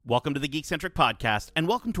Welcome to the Geekcentric Podcast, and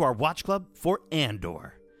welcome to our Watch Club for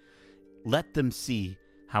Andor. Let them see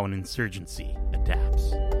how an insurgency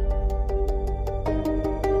adapts.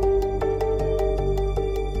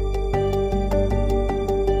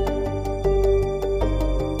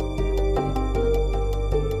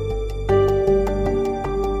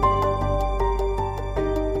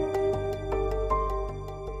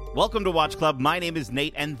 Welcome to Watch Club. My name is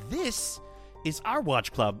Nate, and this is our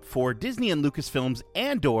Watch Club for Disney and Lucasfilm's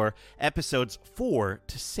Andor episodes 4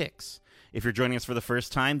 to 6. If you're joining us for the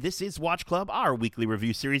first time, this is Watch Club, our weekly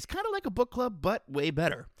review series, kind of like a book club, but way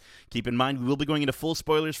better. Keep in mind, we will be going into full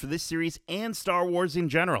spoilers for this series and Star Wars in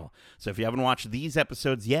general. So if you haven't watched these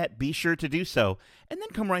episodes yet, be sure to do so, and then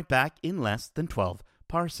come right back in less than 12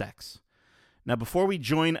 parsecs. Now, before we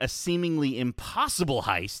join a seemingly impossible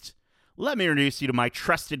heist, let me introduce you to my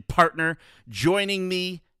trusted partner. Joining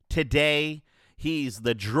me today, he's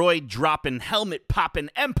the droid-dropping, helmet-popping,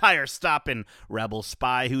 empire-stopping rebel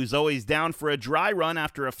spy who's always down for a dry run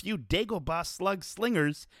after a few Dagobah slug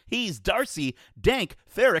slingers. He's Darcy Dank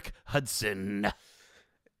Ferrick Hudson.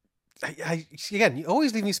 Again, you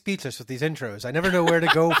always leave me speechless with these intros. I never know where to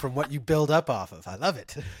go from what you build up off of. I love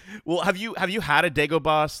it. Well, have you had a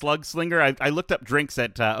Dagobah slug slinger? I looked up drinks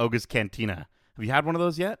at Oga's Cantina. Have you had one of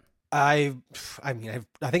those yet? I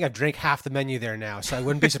think I've drank half the menu there now, so I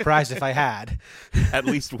wouldn't be surprised if I had. At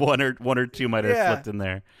least one or two might have slipped in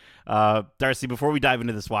there. Darcy, before we dive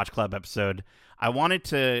into this Watch Club episode, I wanted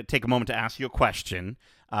to take a moment to ask you a question.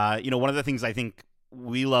 One of the things I think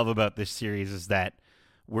we love about this series is that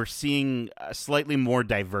we're seeing a slightly more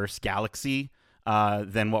diverse galaxy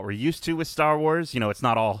than what we're used to with Star Wars. You know, it's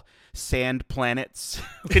not all sand planets,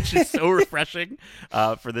 which is so refreshing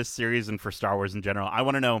for this series and for Star Wars in general. I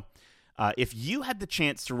want to know, if you had the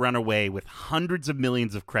chance to run away with hundreds of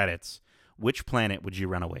millions of credits, which planet would you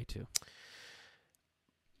run away to?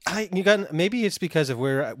 Maybe it's because of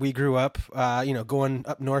where we grew up. Going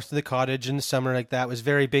up north to the cottage in the summer like that was a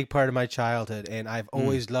very big part of my childhood, and I've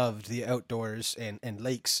always loved the outdoors and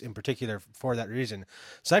lakes in particular for that reason.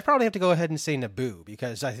 So I'd probably have to go ahead and say Naboo,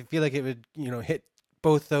 because I feel like it would, hit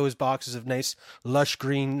both those boxes of nice, lush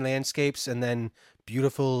green landscapes and then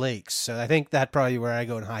beautiful lakes. So I think that's probably where I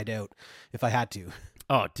go and hide out if I had to.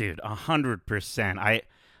 Oh, dude, 100%.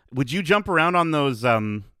 Would you jump around on those,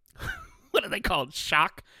 what are they called?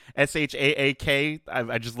 Shock? SHAAK?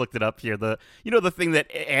 I just looked it up here. The thing that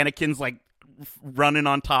Anakin's like running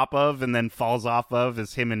on top of and then falls off of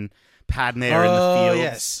is him and Padme are in the fields.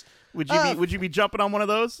 Yes. Would you be jumping on one of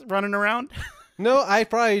those, running around? No, I'd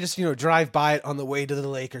probably just, drive by it on the way to the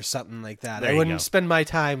lake or something like that. I wouldn't spend my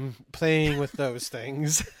time playing with those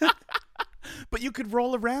things. But you could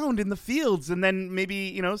roll around in the fields, and then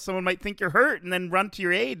maybe, someone might think you're hurt and then run to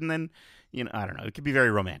your aid, and then, I don't know. It could be very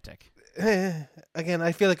romantic. Again,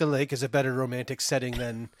 I feel like a lake is a better romantic setting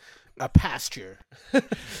than a pasture.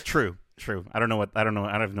 True. I don't know. I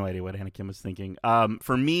have no idea what Anakin was thinking.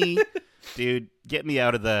 For me, dude, get me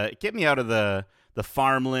out of the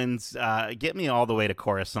farmlands, get me all the way to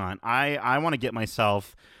Coruscant. I want to get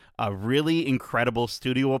myself a really incredible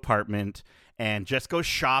studio apartment and just go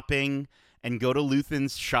shopping and go to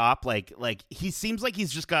Luthen's shop. Like he seems like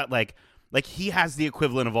he's just got like he has the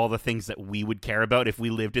equivalent of all the things that we would care about if we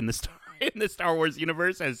lived in the Star Wars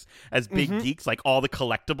universe as big geeks, like all the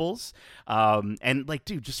collectibles, and like,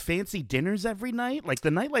 dude, just fancy dinners every night. Like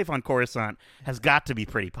the nightlife on Coruscant has got to be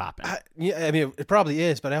pretty popping. Yeah, I mean, it probably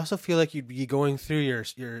is, but I also feel like you'd be going through your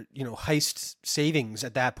heist savings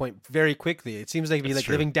at that point very quickly. It seems like you'd be like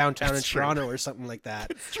living downtown in Toronto or something like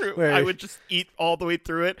that. It's true. I would just eat all the way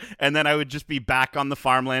through it, and then I would just be back on the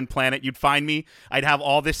farmland planet. You'd find me. I'd have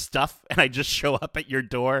all this stuff, and I'd just show up at your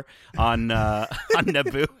door on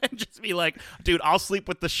Naboo and just be like, dude, I'll sleep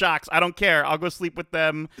with the Shocks. I don't care. I'll go sleep with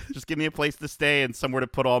them. Just give me a place to stay and somewhere to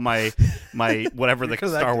put all my whatever the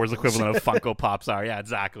Star Wars equivalent of Funko Pops are. Yeah,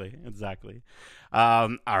 exactly. All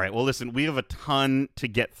right. Well, listen, we have a ton to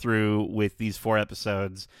get through with these 4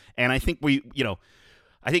 episodes, and I think we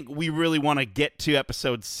really want to get to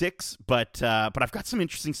episode 6, but I've got some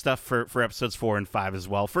interesting stuff for episodes 4 and 5 as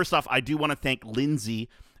well. First off, I do want to thank Lindsay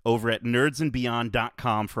over at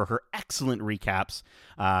nerdsandbeyond.com for her excellent recaps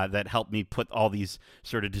that helped me put all these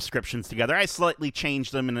sort of descriptions together. I slightly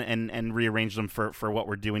changed them and rearranged them for what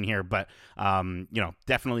we're doing here, but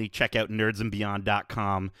definitely check out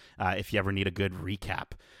nerdsandbeyond.com if you ever need a good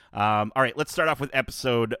recap. All right, let's start off with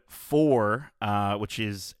episode 4, which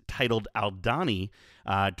is titled Aldhani,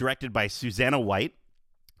 directed by Susanna White.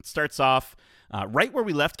 It starts off right where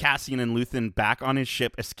we left Cassian and Luthen back on his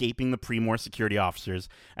ship escaping the Pre-Mor security officers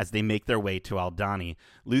as they make their way to Aldhani.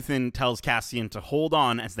 Luthen tells Cassian to hold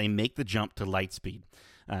on as they make the jump to lightspeed.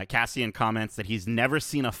 Cassian comments that he's never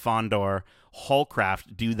seen a Fondor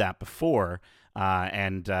Hullcraft do that before,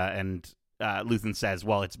 and Luthen says,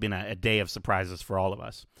 well, it's been a day of surprises for all of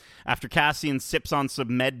us. After Cassian sips on some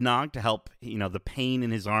Mednog to help, the pain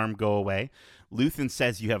in his arm go away, Luthen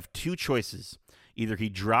says you have two choices. Either he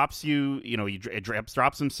drops you, he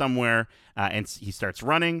drops him somewhere and he starts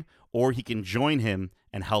running, or he can join him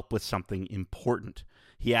and help with something important.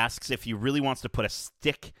 He asks if he really wants to put a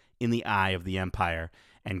stick in the eye of the Empire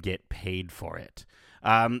and get paid for it.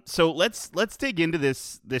 So let's dig into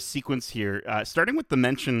this sequence here, starting with the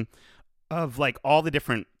mention of like all the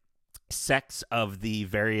different sects of the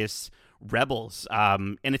various rebels.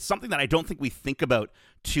 And it's something that I don't think we think about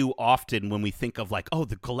too often when we think of like, oh,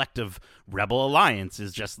 the collective rebel alliance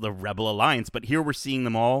is just the rebel alliance. But here we're seeing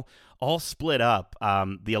them all split up.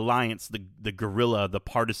 The alliance, the guerrilla, the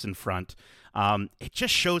partisan front. It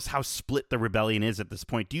just shows how split the rebellion is at this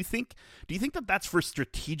point. Do you think that that's for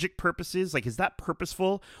strategic purposes? Like, is that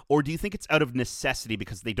purposeful? Or do you think it's out of necessity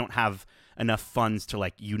because they don't have enough funds to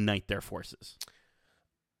like unite their forces?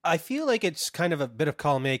 I feel like it's kind of a bit of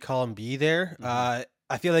column A, column B there. Mm-hmm.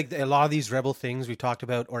 I feel like a lot of these rebel things we've talked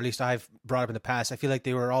about, or at least I've brought up in the past, I feel like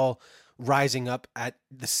they were all rising up at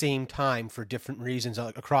the same time for different reasons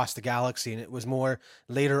across the galaxy. And it was more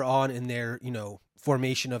later on in their,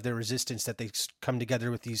 formation of their resistance that they come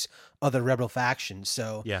together with these other rebel factions.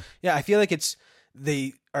 So yeah, I feel like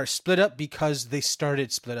they are split up because they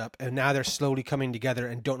started split up, and now they're slowly coming together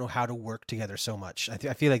and don't know how to work together so much.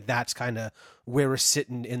 I feel like that's kind of where we're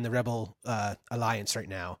sitting in the rebel alliance right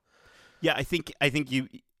now. Yeah, I think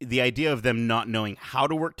the idea of them not knowing how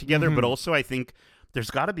to work together, mm-hmm. but also I think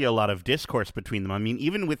there's got to be a lot of discourse between them. I mean,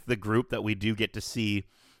 even with the group that we do get to see,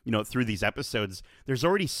 through these episodes, there's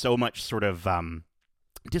already so much sort of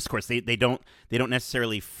discourse. They don't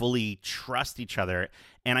necessarily fully trust each other,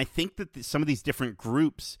 and I think that some of these different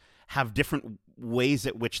groups have different ways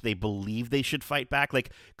at which they believe they should fight back.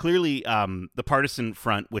 Like clearly, the partisan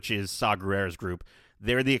front, which is Saw Gerrera's group,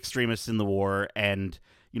 they're the extremists in the war, and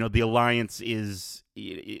the alliance is,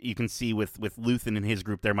 you can see with Luthen and his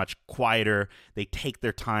group, they're much quieter. They take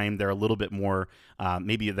their time. They're a little bit more,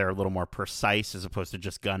 maybe they're a little more precise as opposed to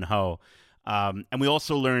just gun ho. And we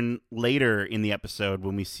also learn later in the episode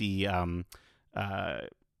when we see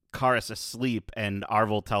Karis asleep, and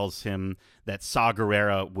Arvel tells him that Saw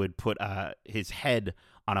Gerrera would put his head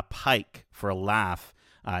on a pike for a laugh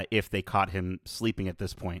if they caught him sleeping at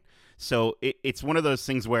this point. So it's one of those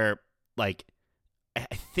things where, like,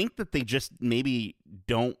 I think that they just maybe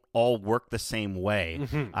don't all work the same way,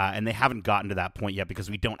 mm-hmm. And they haven't gotten to that point yet because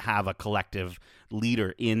we don't have a collective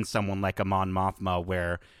leader in someone like Mon Mothma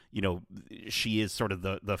where, she is sort of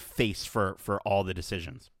the face for all the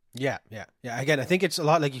decisions. Yeah. Again, I think it's a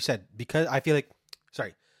lot like you said, because I feel like,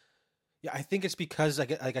 I think it's because,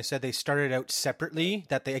 like I said, they started out separately,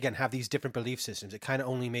 that they, again, have these different belief systems. It kind of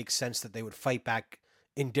only makes sense that they would fight back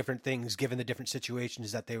in different things, given the different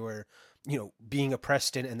situations that they were, being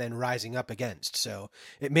oppressed in and then rising up against. So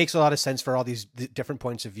it makes a lot of sense for all these different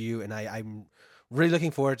points of view. And I'm really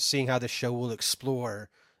looking forward to seeing how the show will explore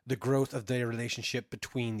the growth of their relationship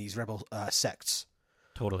between these rebel sects.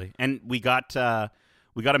 Totally. And we got a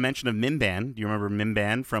mention of Mimban. Do you remember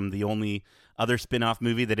Mimban from the only other spin-off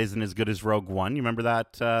movie that isn't as good as Rogue One? You remember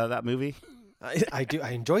that movie? I do.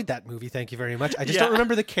 I enjoyed that movie. Thank you very much. I just don't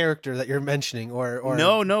remember the character that you're mentioning, or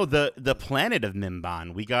no, the planet of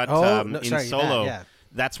Mimban. We got in Solo.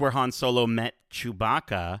 That's where Han Solo met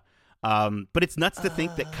Chewbacca. But it's nuts to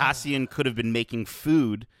think that Cassian could have been making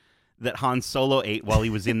food that Han Solo ate while he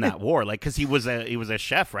was in that war. Like, because he was a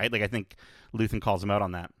chef, right? Like, I think Luthen calls him out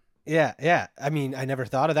on that. Yeah. I mean, I never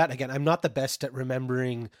thought of that. Again, I'm not the best at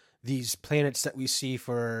remembering these planets that we see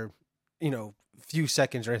for, few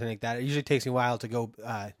seconds or anything like that. It usually takes me a while to go,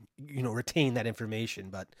 retain that information,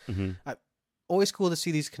 but mm-hmm. Always cool to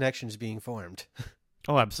see these connections being formed.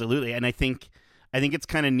 Oh, absolutely. And I think it's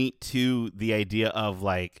kind of neat too, the idea of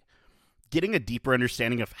like getting a deeper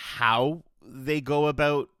understanding of how they go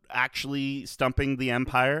about actually stumping the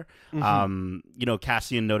Empire. Mm-hmm.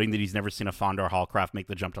 Cassian noting that he's never seen a Fondor Hullcraft make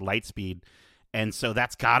the jump to light speed. And so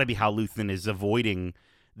that's got to be how Luthen is avoiding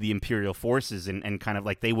the Imperial forces, and kind of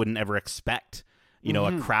like they wouldn't ever expect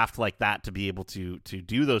mm-hmm. a craft like that to be able to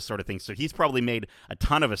do those sort of things. So he's probably made a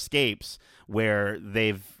ton of escapes where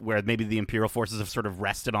maybe the Imperial forces have sort of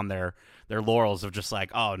rested on their laurels of just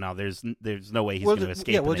like, oh no, there's no way he's going to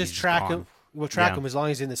escape. Yeah, we'll just track him. We'll track him as long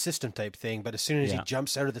as he's in the system type thing. But as soon as he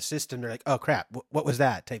jumps out of the system, they're like, oh crap, what was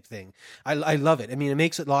that type thing? I love it. I mean, it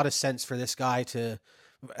makes a lot of sense for this guy to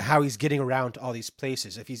how he's getting around to all these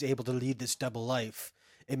places. If he's able to lead this double life,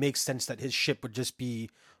 it makes sense that his ship would just be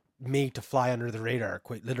made to fly under the radar,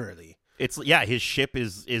 quite literally. It's his ship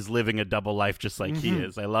is living a double life just like he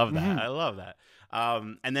is. I love that. I love that.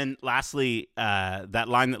 And then lastly, that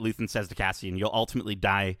line that Luthen says to Cassian, "You'll ultimately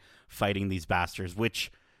die fighting these bastards,"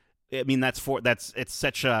 which, I mean, it's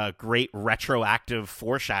such a great retroactive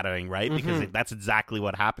foreshadowing, right? Because that's exactly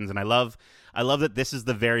what happens. And I love that this is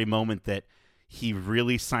the very moment that he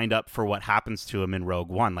really signed up for what happens to him in Rogue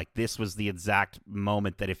One. Like, this was the exact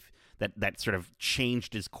moment that that sort of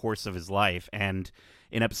changed his course of his life. And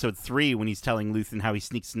in episode 3, when he's telling Luthen how he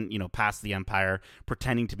sneaks in, past the Empire,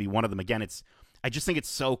 pretending to be one of them again, I just think it's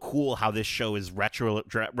so cool how this show is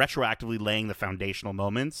retroactively laying the foundational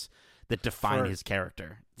moments that define his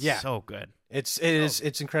character. It's so good. It's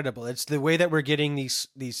incredible. It's the way that we're getting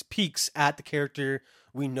these peaks at the character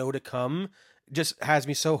we know to come just has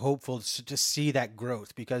me so hopeful to see that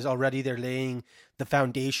growth, because already they're laying the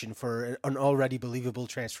foundation for an already believable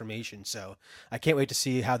transformation. So I can't wait to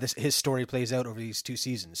see how his story plays out over these 2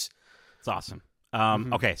 seasons. It's awesome.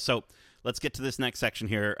 Okay, so let's get to this next section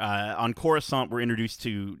here. On Coruscant, we're introduced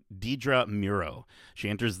to Dedra Muro. She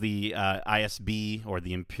enters the ISB, or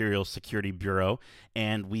the Imperial Security Bureau,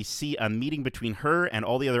 and we see a meeting between her and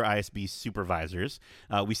all the other ISB supervisors.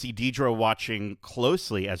 We see Dedra watching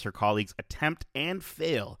closely as her colleagues attempt and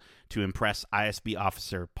fail to impress ISB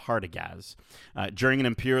officer Partagaz. During an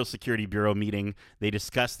Imperial Security Bureau meeting, they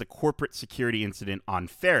discuss the corporate security incident on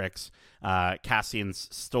Ferrix. Cassian's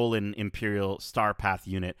stolen Imperial Starpath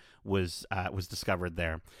unit was discovered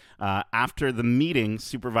there. After the meeting,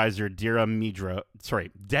 Supervisor Dedra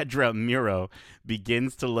Muro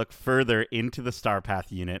begins to look further into the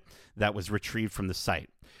Starpath unit that was retrieved from the site.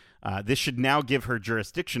 This should now give her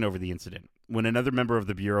jurisdiction over the incident. When another member of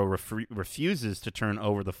the Bureau refuses to turn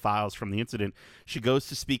over the files from the incident, she goes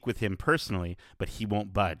to speak with him personally, but he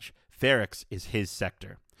won't budge. Ferrix is his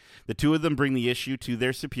sector. The two of them bring the issue to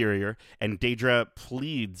their superior, and Dedra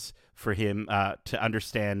pleads for him to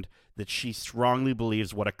understand that she strongly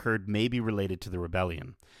believes what occurred may be related to the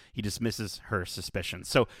rebellion. He dismisses her suspicions.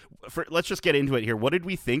 So let's just get into it here. What did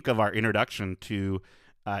we think of our introduction to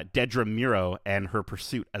Dedra Muro and her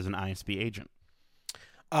pursuit as an ISB agent?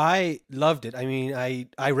 I loved it. I mean,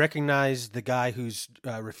 I recognize the guy who's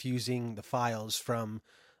refusing the files from.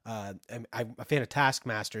 I'm a fan of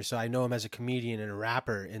Taskmaster, so I know him as a comedian and a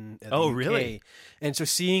rapper in the UK. Really? And so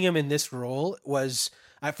seeing him in this role was,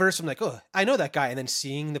 at first I'm like, oh, I know that guy. And then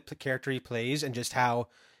seeing the character he plays and just how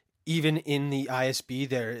even in the ISB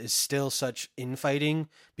there is still such infighting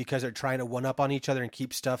because they're trying to one up on each other and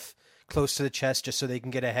keep stuff close to the chest just so they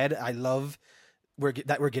can get ahead. I love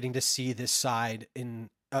that we're getting to see this side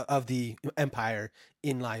of the Empire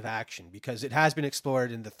in live action, because it has been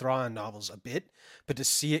explored in the Thrawn novels a bit, but to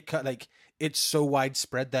see it it's so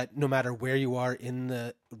widespread that no matter where you are in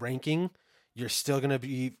the ranking, you're still going to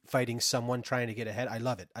be fighting someone trying to get ahead. I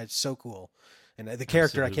love it. It's so cool. And the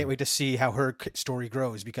character, Absolutely. I can't wait to see how her story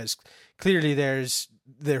grows, because clearly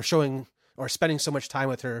they're showing or spending so much time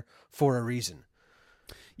with her for a reason.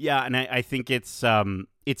 Yeah, and I think it's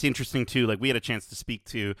interesting too. Like, we had a chance to speak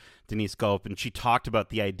to Denise Gulp, and she talked about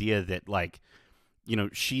the idea that, like,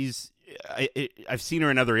 I've seen her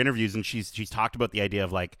in other interviews, and she's talked about the idea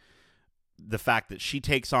of, like, the fact that she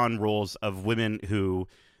takes on roles of women who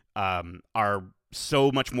are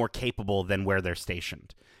so much more capable than where they're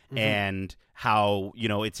stationed, and how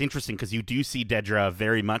it's interesting because you do see Dedra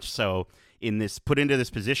very much so put into this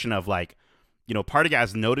position of, like,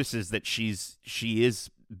 Partagaz notices that she is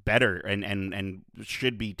better and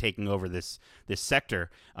should be taking over this sector,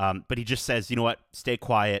 but he just says, you know what, stay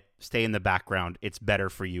quiet, stay in the background, it's better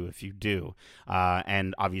for you if you do,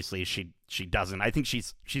 and obviously she doesn't. I think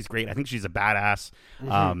she's great. I think she's a badass.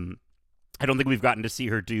 I don't think we've gotten to see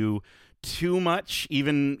her do too much,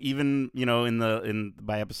 even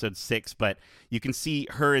by episode 6, but you can see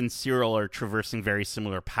her and Cyril are traversing very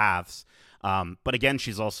similar paths, but again,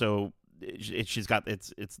 she's also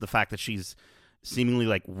it's the fact that she's seemingly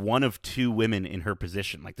like one of 2 women in her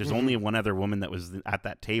position. Like, there's only one other woman that was at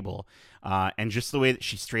that table, and just the way that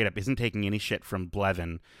she straight up isn't taking any shit from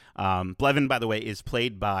Blevin. Blevin, by the way, is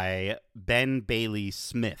played by Ben Bailey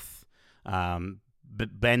Smith. Ben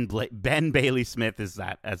Bailey Smith is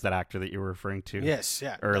that actor that you were referring to. Yes,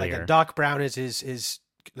 yeah. Earlier, like Doc Brown is his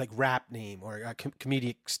like rap name or a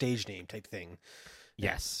comedic stage name type thing.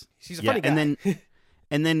 Yes, he's a funny guy.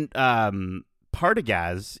 And then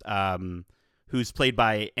Partagaz, who's played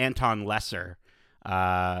by Anton Lesser,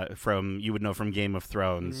 from Game of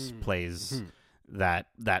Thrones, plays that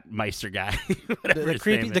Meister guy.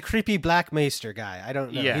 the creepy black Maester guy. I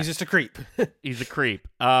don't know. Yeah. He's just a creep. He's a creep.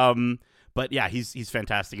 But yeah, he's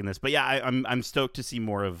fantastic in this. But yeah, I'm stoked to see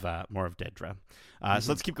more of Dedra.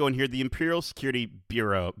 So let's keep going here. The Imperial Security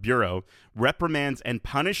Bureau reprimands and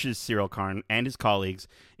punishes Cyril Karn and his colleagues,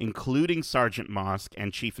 including Sergeant Mosk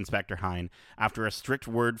and Chief Inspector Hine, after a strict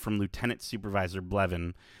word from Lieutenant Supervisor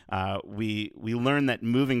Blevin. We learn that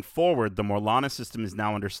moving forward, the Morlana system is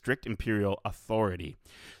now under strict Imperial authority.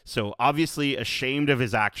 So obviously ashamed of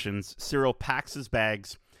his actions, Cyril packs his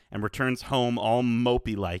bags and returns home all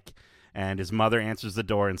mopey-like, and his mother answers the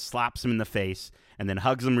door and slaps him in the face and then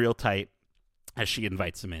hugs him real tight as she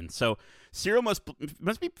invites him in. So Cyril must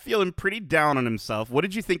be feeling pretty down on himself. What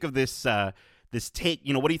did you think of this this take?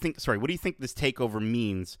 What do you think? Sorry, what do you think this takeover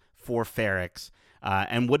means for Ferrix?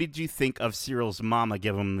 And what did you think of Cyril's mama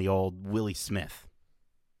give him the old Willie Smith?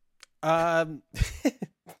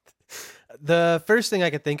 The first thing I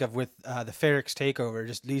could think of with the Ferrix takeover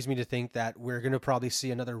just leads me to think that we're going to probably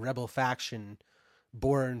see another rebel faction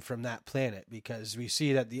born from that planet, because we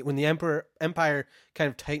see that when the empire kind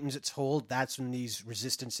of tightens its hold, that's when these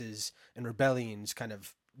resistances and rebellions kind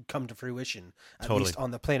of come to fruition, at least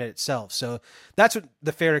on the planet itself. So that's what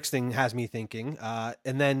the Ferrix thing has me thinking.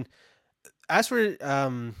 And then as for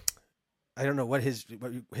I don't know what his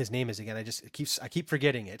name is again. I keep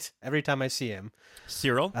forgetting it every time I see him.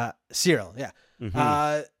 Cyril? Cyril, yeah.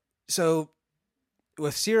 Mm-hmm. So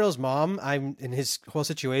with Cyril's mom, I'm in his whole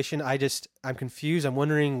situation. I'm confused. I'm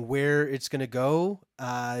wondering where it's going to go.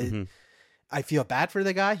 I feel bad for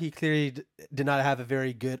the guy. He clearly did not have a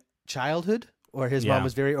very good childhood, or his mom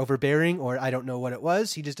was very overbearing, or I don't know what it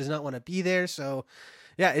was. He just does not want to be there. So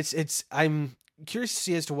yeah, I'm curious to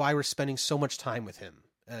see as to why we're spending so much time with him.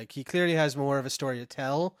 Like, he clearly has more of a story to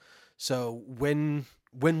tell. So when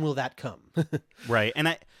will that come? Right.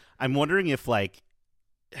 And I'm wondering if, like,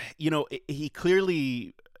 he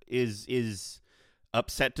clearly is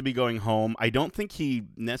upset to be going home. I don't think he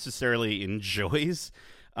necessarily enjoys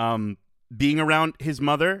being around his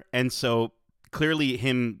mother. And so clearly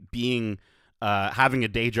him being having a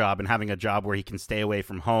day job and having a job where he can stay away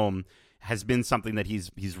from home has been something that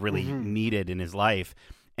he's really needed in his life.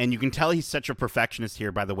 And you can tell he's such a perfectionist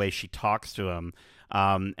here by the way she talks to him.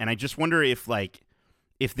 And I just wonder if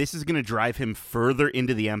this is going to drive him further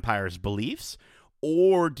into the Empire's beliefs,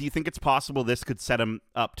 or do you think it's possible this could set him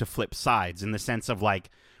up to flip sides in the sense of, like,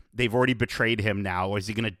 they've already betrayed him now, or is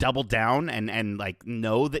he going to double down and like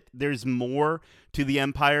know that there's more to the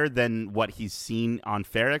Empire than what he's seen on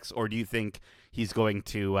Ferrix, or do you think he's going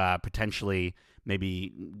to potentially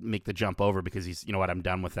maybe make the jump over because he's, you know what, I'm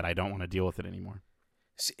done with it, I don't want to deal with it anymore?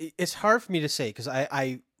 It's hard for me to say, because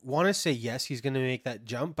I want to say yes, he's going to make that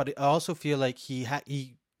jump, but I also feel like he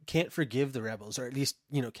can't forgive the rebels, or at least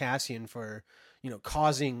Cassian, for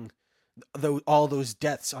causing all those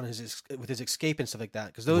deaths on with his escape and stuff like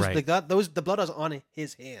that, because the blood was on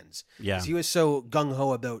his hands. Yeah, he was so gung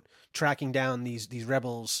ho about tracking down these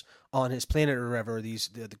rebels on his planet or whatever,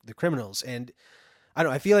 the criminals, and I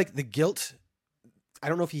don't know. I feel like the guilt. I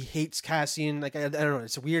don't know if he hates Cassian. Like, I don't know.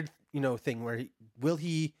 It's a weird thing where will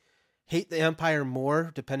he hate the Empire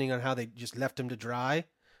more depending on how they just left him to dry,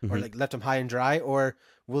 or like left him high and dry, or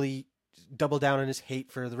will he double down on his hate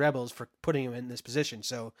for the rebels for putting him in this position?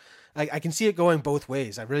 So I can see it going both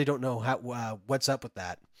ways. I really don't know what's up with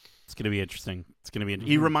that. It's going to be interesting.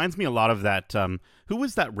 He reminds me a lot of that. Who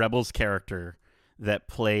was that Rebels character that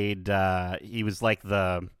played? He was like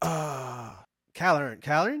the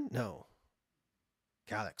Caloran? No.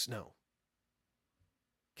 Calix? No.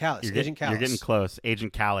 Callus. Agent Callus. You're getting close.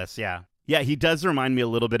 Agent Callus. Yeah. Yeah. He does remind me a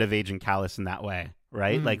little bit of Agent Callus in that way,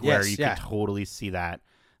 right? Where you can totally see that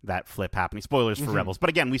flip happening. Spoilers for Rebels, but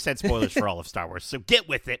again, we said spoilers for all of Star Wars, so get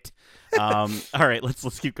with it. All right,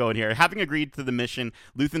 let's keep going here. Having agreed to the mission,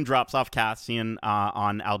 Luthen drops off Cassian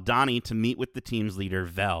on Aldhani to meet with the team's leader,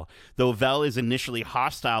 Vel. Though Vel is initially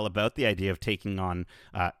hostile about the idea of taking on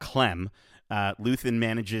Clem, Luthen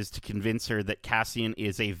manages to convince her that Cassian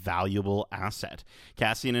is a valuable asset.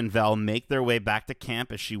 Cassian and Vel make their way back to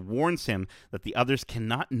camp as she warns him that the others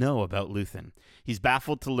cannot know about Luthen. He's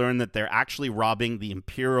baffled to learn that they're actually robbing the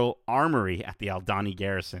Imperial armory at the Aldhani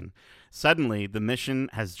garrison. Suddenly, the mission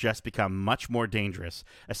has just become much more dangerous,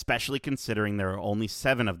 especially considering there are only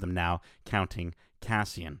 7 of them now, counting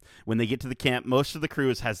Cassian. When they get to the camp, most of the crew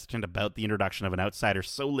is hesitant about the introduction of an outsider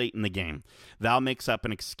so late in the game. Val makes up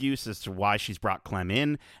an excuse as to why she's brought Clem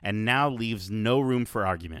in, and now leaves no room for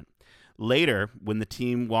argument. Later, when the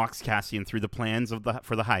team walks Cassian through the plans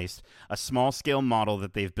for the heist, a small-scale model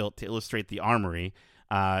that they've built to illustrate the armory,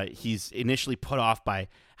 he's initially put off by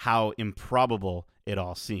how improbable it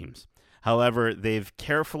all seems. However, they've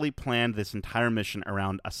carefully planned this entire mission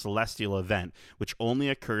around a celestial event, which only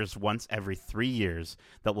occurs once every 3 years,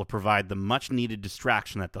 that will provide the much-needed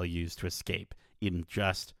distraction that they'll use to escape in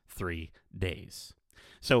just 3 days.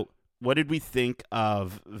 So, what did we think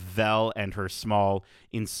of Vel and her small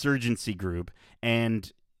insurgency group?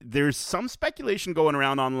 And there's some speculation going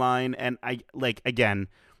around online, and again,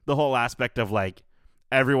 the whole aspect of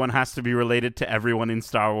everyone has to be related to everyone in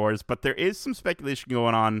Star Wars, but there is some speculation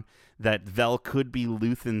going on that Vel could be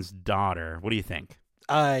Luthen's daughter. What do you think?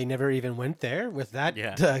 I never even went there with that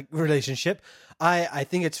relationship. I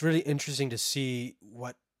think it's really interesting to see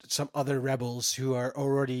what some other rebels who are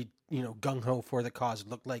already, gung-ho for the cause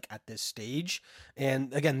look like at this stage.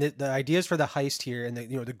 And again, the ideas for the heist here and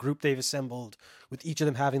the group they've assembled, with each of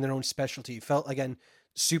them having their own specialty, felt, again,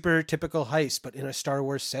 super typical heist, but in a Star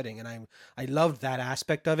Wars setting. And I loved that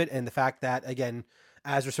aspect of it, and the fact that, again,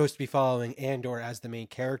 as we're supposed to be following Andor as the main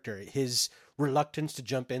character, his reluctance to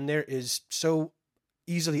jump in there is so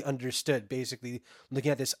easily understood. Basically, looking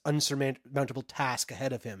at this unsurmountable task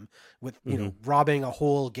ahead of him with robbing a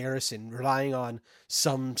whole garrison, relying on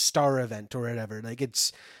some star event or whatever.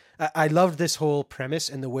 I loved this whole premise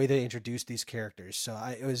and the way they introduced these characters. So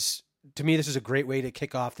to me, this is a great way to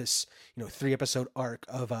kick off this 3-episode arc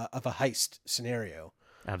of a heist scenario.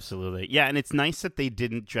 Absolutely, yeah, and it's nice that they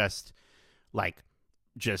didn't just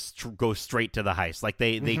go straight to the heist.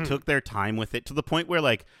 They took their time with it, to the point where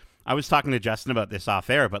I was talking to Justin about this off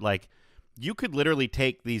air, but you could literally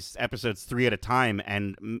take these episodes 3 at a time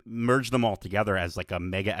and merge them all together as a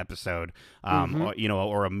mega episode,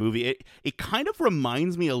 or a movie. It kind of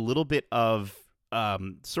reminds me a little bit of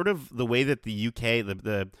sort of the way that the UK,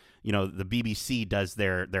 the BBC does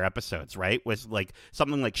their episodes, right? With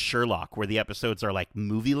something like Sherlock, where the episodes are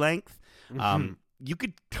movie length. You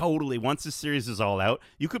could totally, once the series is all out,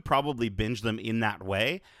 you could probably binge them in that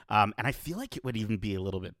way. And I feel like it would even be a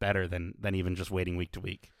little bit better than even just waiting week to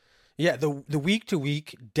week. Yeah, the week to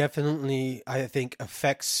week definitely, I think,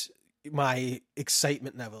 affects my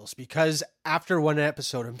excitement levels, because after one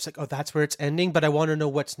episode, I'm just like, oh, that's where it's ending, but I want to know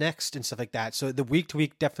what's next and stuff like that. So the week to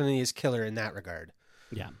week definitely is killer in that regard.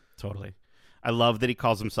 Yeah, totally. I love that he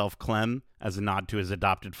calls himself Clem as a nod to his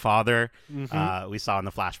adopted father. We saw in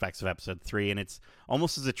the flashbacks of episode 3, and it's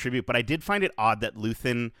almost as a tribute. But I did find it odd that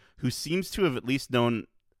Luthen, who seems to have at least known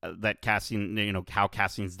that Cassian, how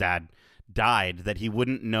Cassian's dad died, that he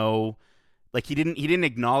wouldn't know. He didn't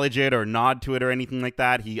acknowledge it or nod to it or anything like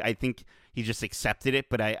that. I think he just accepted it.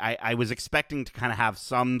 But I was expecting to kind of have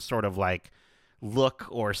some sort of look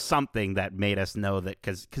or something that made us know that,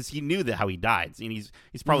 because he knew how he died, and he's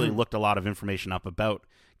probably looked a lot of information up about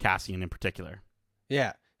Cassian in particular.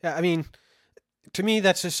 Yeah. I mean, to me,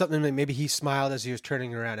 that's just something that maybe he smiled as he was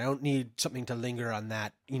turning around. I don't need something to linger on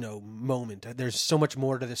that moment. There's so much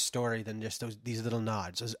more to this story than just these little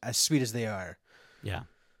nods, as sweet as they are. Yeah.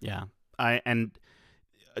 And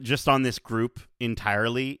just on this group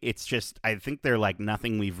entirely, it's just, I think they're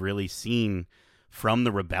nothing we've really seen from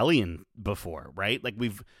the rebellion before, right?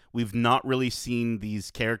 We've not really seen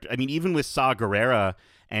these characters. I mean, even with Saw Gerrera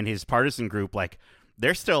and his partisan group,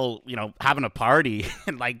 they're still, having a party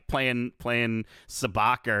and playing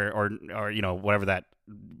sabacc or whatever that,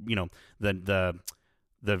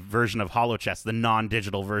 the version of holochess, the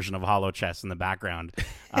non-digital version of holochess in the background,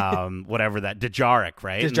 whatever that, Dejarik,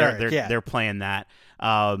 right? Dejarik, they're playing that,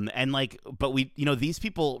 but these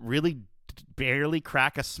people really barely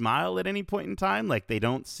crack a smile at any point in time. They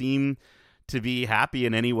don't seem to be happy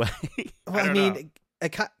in any way. Well, I mean,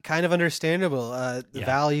 kind of understandable.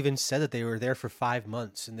 Val even said that they were there for 5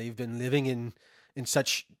 months, and they've been living in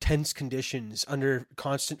such tense conditions under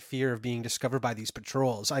constant fear of being discovered by these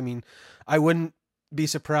patrols. I mean, I wouldn't be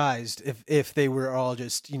surprised if they were all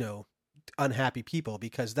just, unhappy people,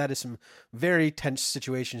 because that is some very tense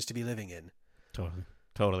situations to be living in.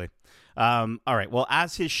 Totally. All right. Well,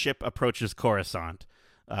 as his ship approaches Coruscant,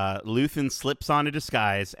 Luthen slips on a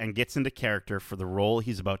disguise and gets into character for the role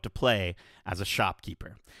he's about to play as a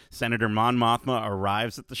shopkeeper. Senator Mon Mothma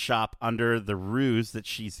arrives at the shop under the ruse that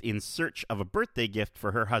she's in search of a birthday gift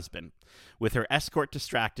for her husband. With her escort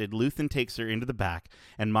distracted, Luthen takes her into the back,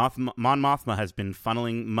 and Mon Mothma has been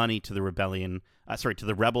funneling money to the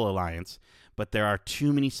Rebel Alliance, but there are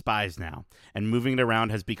too many spies now, and moving it around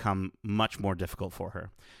has become much more difficult for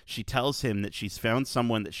her. She tells him that she's found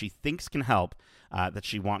someone that she thinks can help, that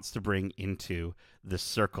she wants to bring into the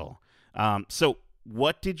circle. So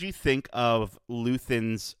what did you think of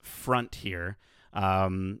Luthen's front here?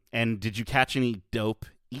 And did you catch any dope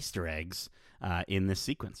Easter eggs in this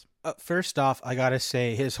sequence? First off, I gotta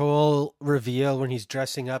say his whole reveal when he's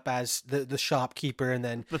dressing up as the shopkeeper and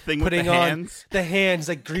then The thing with putting the on hands. the hands,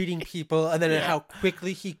 like greeting people, and then Yeah. how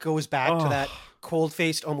quickly he goes back to that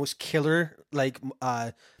cold-faced, almost killer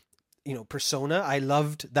persona. I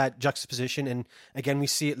loved that juxtaposition, and again, we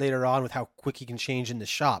see it later on with how quick he can change in the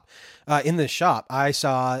shop. In the shop,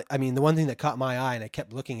 the one thing that caught my eye and I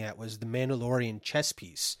kept looking at was the Mandalorian chess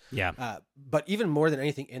piece. Yeah. But even more than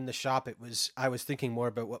anything in the shop, I was thinking more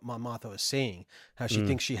about what Mon Mothma was saying, how she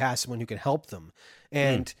thinks she has someone who can help them,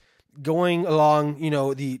 and going along,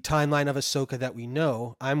 the timeline of Ahsoka that we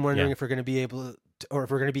know. I'm wondering if we're going to be able to, or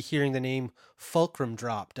if we're going to be hearing the name Fulcrum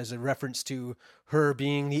dropped as a reference to her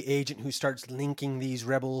being the agent who starts linking these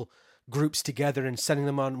rebel groups together and sending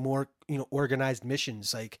them on more, organized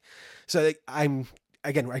missions. I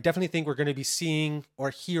definitely think we're going to be seeing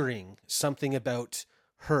or hearing something about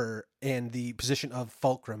her and the position of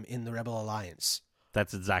Fulcrum in the Rebel Alliance.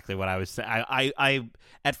 That's exactly what I was saying. I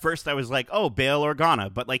at first I was like, oh, Bail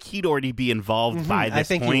Organa, but like he'd already be involved by this I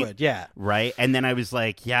think point. he would, yeah. Right? And then I was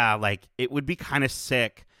like, yeah, like it would be kind of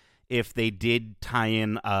sick if they did tie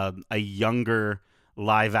in a younger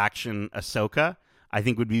live action Ahsoka. I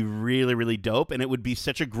think would be really, really dope. And it would be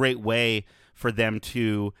such a great way for them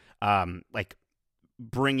to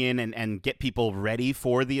bring in and get people ready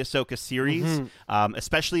for the Ahsoka series,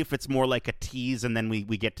 especially if it's more like a tease and then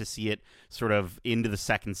we get to see it sort of into the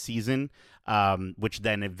second season, which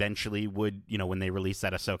then eventually would, when they release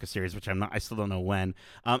that Ahsoka series, which I still don't know when.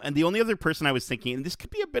 And the only other person I was thinking, and this could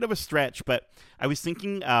be a bit of a stretch, but I was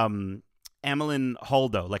thinking Amilyn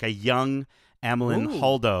Holdo, like a young Amilyn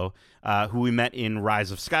Holdo, who we met in Rise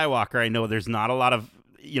of Skywalker. I know there's not a lot of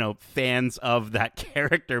fans of that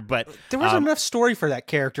character, but there wasn't enough story for that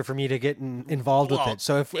character for me to get involved with it.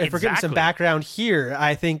 So if we're getting some background here,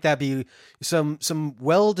 I think that'd be some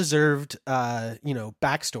well-deserved,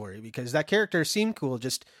 backstory, because that character seemed cool.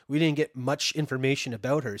 Just we didn't get much information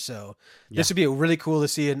about her. So this would be really cool to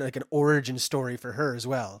see an origin story for her as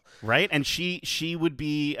well. Right. And she would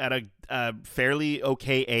be at a fairly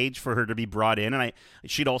okay age for her to be brought in, and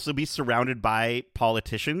she'd also be surrounded by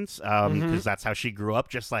politicians because that's how she grew up,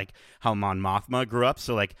 just like how Mon Mothma grew up.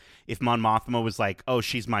 So like if Mon Mothma was like, oh,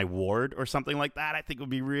 she's my ward or something like that, I think would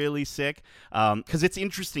be really sick, because it's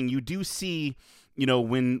interesting. You do see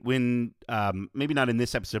when maybe not in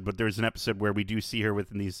this episode, but there's an episode where we do see her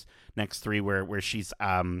within these next three where she's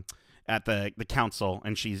at the council,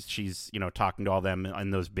 and she's talking to all them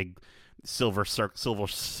in those big silver circles.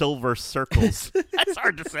 That's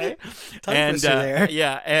hard to say. And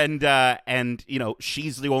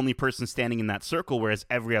she's the only person standing in that circle, whereas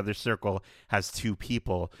every other circle has two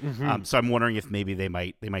people. So I'm wondering if maybe they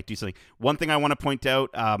might do something. One thing I want to point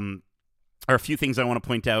out, or a few things I want to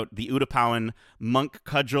point out: the Utapauan monk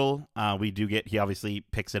cudgel. He obviously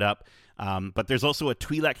picks it up. But there's also a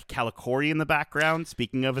Twi'lek Calicori in the background.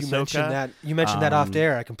 Speaking of Ahsoka, you mentioned that off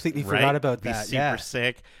air. I completely forgot about that. Super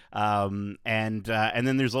sick. And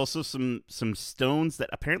then there's also some stones that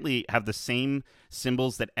apparently have the same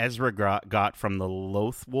symbols that Ezra got from the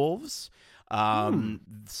Loth Wolves.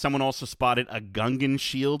 Someone also spotted a Gungan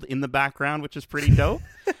shield in the background, which is pretty dope.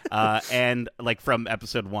 And like from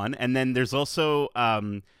episode 1. And then there's also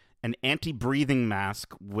an anti-breathing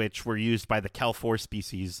mask, which were used by the Cal-4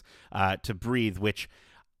 species to breathe, which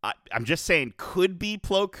I'm just saying could be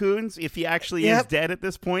Plo Koon's if he actually is dead at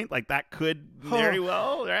this point. Like that could very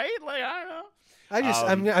well, right? Like I don't know.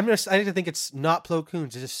 I need to think it's not Plo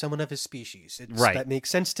Koon's. It's just someone of his species. Right. That makes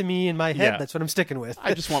sense to me in my head. Yeah. That's what I'm sticking with.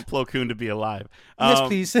 I just want Plo Koon to be alive. Yes,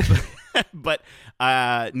 please. But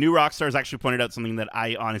New Rockstar has actually pointed out something that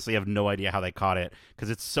I honestly have no idea how they caught it, because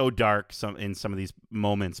it's so dark in some of these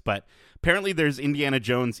moments. But apparently there's Indiana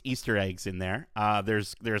Jones Easter eggs in there.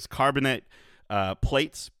 There's carbonate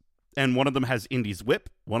plates, and one of them has Indy's whip,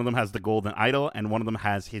 one of them has the golden idol, and one of them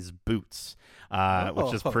has his boots.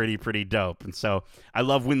 Which is pretty dope. And so I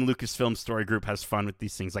love when Lucasfilm Story Group has fun with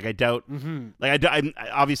these things. Like I doubt,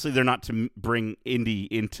 obviously they're not to bring Indy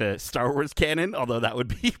into Star Wars canon, although that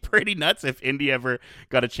would be pretty nuts if Indy ever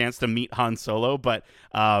got a chance to meet Han Solo. But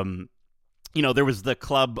there was the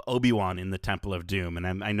Club Obi-Wan in the Temple of Doom,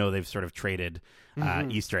 and I know they've sort of traded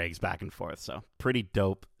Easter eggs back and forth. So pretty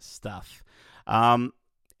dope stuff. And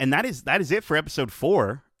that is it for episode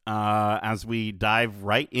 4. As we dive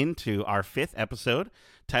right into our 5th episode,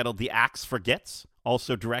 titled The Axe Forgets,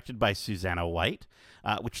 also directed by Susanna White,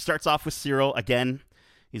 which starts off with Cyril. Again,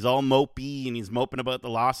 he's all mopey, and he's moping about the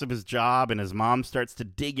loss of his job, and his mom starts to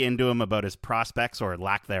dig into him about his prospects, or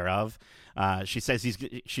lack thereof. She says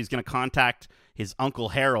she's going to contact his Uncle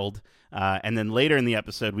Harold, and then later in the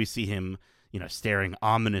episode, we see him staring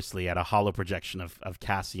ominously at a hollow projection of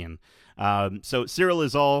Cassian. So Cyril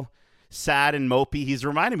is all sad and mopey. He's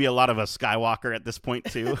reminding me a lot of a Skywalker at this point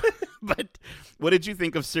too. But what did you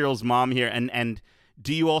think of Cyril's mom here? And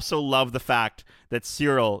do you also love the fact that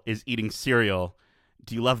Cyril is eating cereal?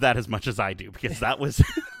 Do you love that as much as I do? Because that was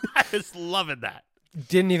I was loving that.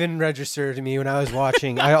 Didn't even register to me when I was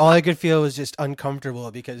watching. All I could feel was just uncomfortable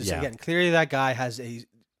because, again, clearly that guy has a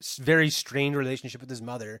very strained relationship with his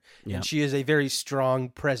mother, and she is a very strong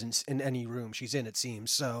presence in any room she's in, it seems.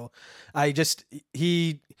 So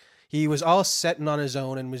he was all set and on his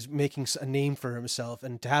own and was making a name for himself,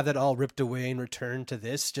 and to have that all ripped away and returned to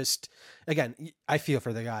this, just, again, I feel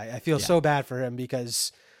for the guy. I feel so bad for him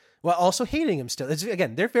because... Well, also hating him still.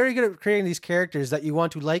 Again, they're very good at creating these characters that you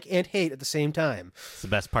want to like and hate at the same time. It's the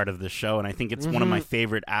best part of this show, and I think it's one of my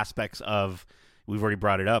favorite aspects of, we've already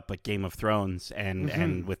brought it up, but Game of Thrones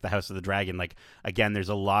and with the House of the Dragon. Like, again, there's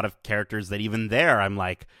a lot of characters that even there, I'm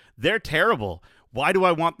like, they're terrible. Why do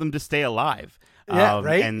I want them to stay alive?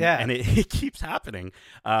 Right? And it keeps happening.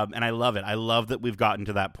 And I love it. I love that we've gotten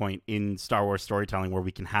to that point in Star Wars storytelling where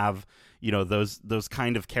we can have, those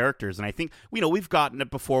kind of characters. And I think, we've gotten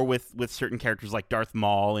it before with certain characters like Darth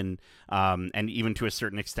Maul and even to a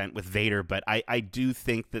certain extent with Vader. But I do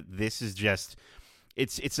think that this is just,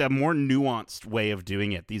 it's a more nuanced way of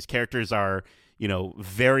doing it. These characters are,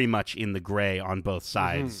 very much in the gray on both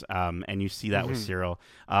sides. And you see that with Cyril.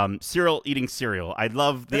 Cyril eating cereal. I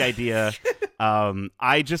love the idea.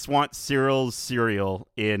 I just want Cyril's cereal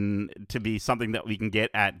to be something that we can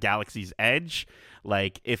get at Galaxy's Edge.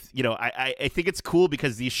 Like, if, I think it's cool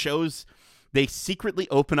because these shows, they secretly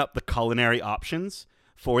open up the culinary options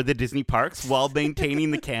for the Disney parks while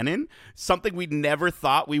maintaining the canon. Something we never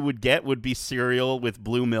thought we would get would be cereal with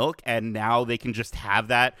blue milk, and now they can just have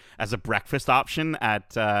that as a breakfast option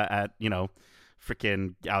at freaking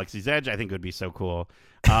Galaxy's Edge. I think it would be so cool.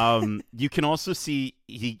 You can also see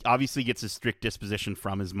he obviously gets a strict disposition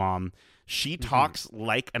from his mom. She talks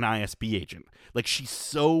like an ISB agent. Like, she's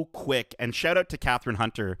so quick. And shout out to Catherine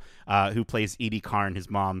Hunter, who plays Edie Carn, his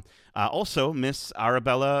mom. Also, Miss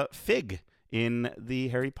Arabella Figg in the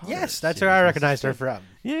Harry Potter Yes, that's series. where I recognized her from.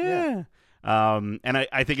 Yeah. And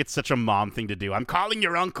I think it's such a mom thing to do. I'm calling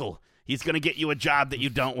your uncle. He's going to get you a job that you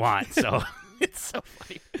don't want. So it's so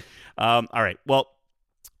funny. All right. Well,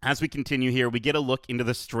 as we continue here, we get a look into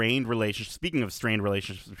the strained relationship. Speaking of strained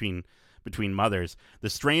relationships between mothers, the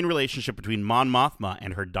strained relationship between Mon Mothma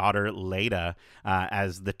and her daughter Leda,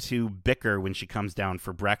 as the two bicker when she comes down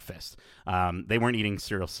for breakfast. They weren't eating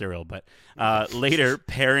cereal, but later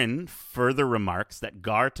Perrin further remarks that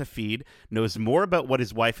Gar Tafid knows more about what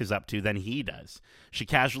his wife is up to than he does. She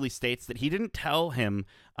casually states that he didn't tell him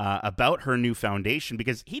about her new foundation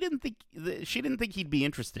because she didn't think he'd be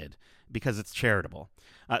interested because it's charitable.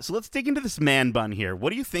 So let's dig into this man bun here.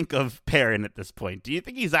 What do you think of Perrin at this point? Do you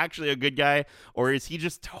think he's actually a good guy, or is he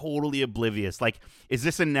just totally oblivious? Like, is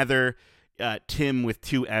this another Tim with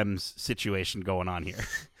two M's situation going on here?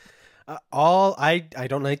 I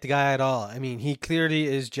don't like the guy at all. I mean, he clearly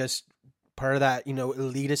is just part of that,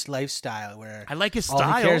 elitist lifestyle where I like his all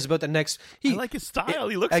style. he cares about the next. I like his style.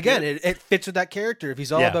 He looks again. good. It fits with that character. If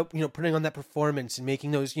he's all about putting on that performance and making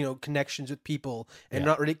those connections with people and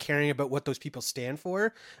not really caring about what those people stand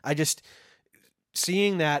for,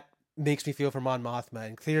 seeing that makes me feel for Mon Mothma,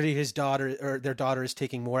 and clearly his daughter or their daughter is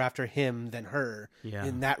taking more after him than her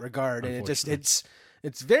in that regard, and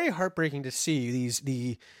it's very heartbreaking to see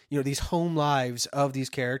these home lives of these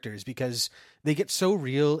characters because they get so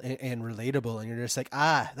real and relatable, and you're just like,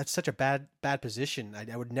 that's such a bad position.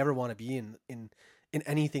 I would never want to be in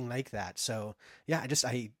anything like that. So yeah,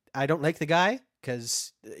 I don't like the guy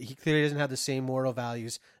because he clearly doesn't have the same moral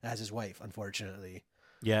values as his wife, unfortunately.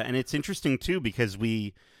 Yeah, and it's interesting too because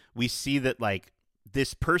we see that, like,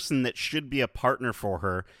 this person that should be a partner for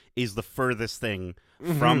her is the furthest thing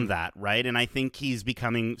from that, right? And I think he's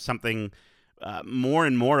becoming something more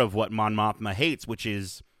and more of what Mon Mothma hates, which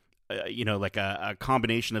is, like a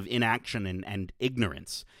combination of inaction and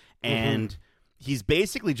ignorance. And he's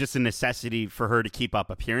basically just a necessity for her to keep up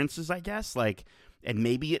appearances, I guess, like, and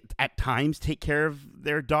maybe at times take care of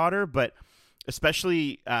their daughter, but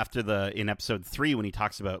especially in episode 3 when he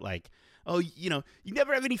talks about, like, oh, you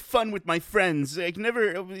never have any fun with my friends. Like,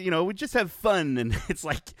 never, we just have fun. And it's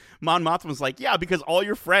like, Mon Mothma's like, yeah, because all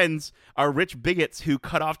your friends are rich bigots who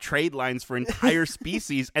cut off trade lines for entire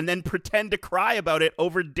species and then pretend to cry about it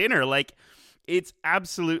over dinner. Like, it's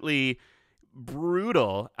absolutely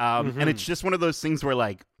brutal. And it's just one of those things where,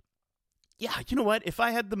 like, yeah, you know what? If I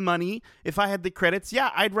had the money, if I had the credits, yeah,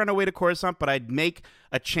 I'd run away to Coruscant, but I'd make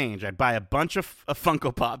a change. I'd buy a bunch of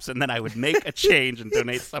Funko Pops, and then I would make a change and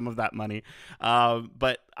donate some of that money.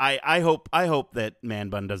 But I hope that Man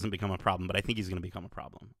Bun doesn't become a problem, but I think he's going to become a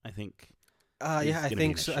problem. I think. Yeah, I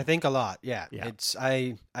think so. I think a lot. Yeah. It's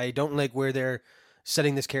I don't like where they're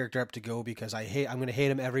setting this character up to go because I'm going to hate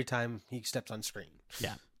him every time he steps on screen.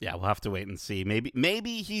 Yeah, we'll have to wait and see.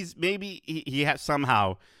 Maybe he has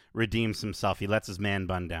somehow redeems himself. He lets his man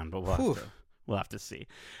bun down, but we'll have to see.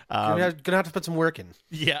 Gonna have to put some work in.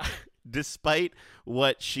 Yeah. Despite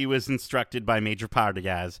what she was instructed by Major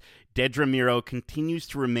Partagas, Dedra Miro continues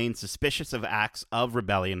to remain suspicious of acts of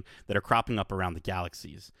rebellion that are cropping up around the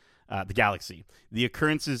galaxy. The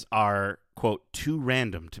occurrences are, quote, too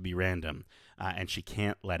random to be random, and she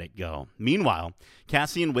can't let it go. Meanwhile,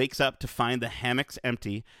 Cassian wakes up to find the hammocks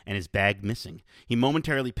empty and his bag missing. He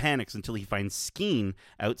momentarily panics until he finds Skeen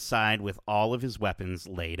outside with all of his weapons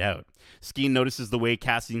laid out. Skeen notices the way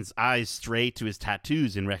Cassian's eyes stray to his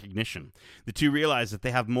tattoos in recognition. The two realize that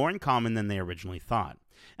they have more in common than they originally thought.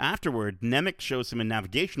 Afterward, Nemec shows him a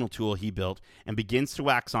navigational tool he built and begins to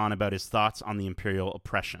wax on about his thoughts on the Imperial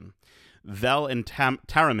oppression. Vel and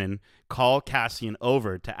Taramin call Cassian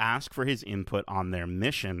over to ask for his input on their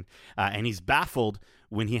mission, and he's baffled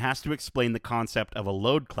when he has to explain the concept of a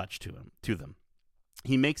load clutch to them.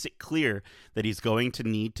 He makes it clear that he's going to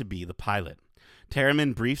need to be the pilot.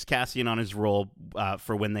 Taramin briefs Cassian on his role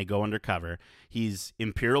for when they go undercover. He's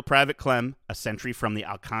Imperial Private Clem, a sentry from the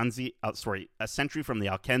Alkenzi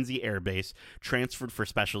Air Base, transferred for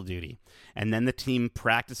special duty. And then the team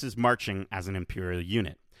practices marching as an Imperial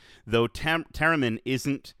unit. Though Taramin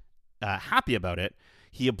isn't happy about it,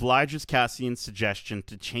 he obliges Cassian's suggestion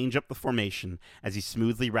to change up the formation as he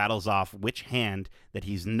smoothly rattles off which hand that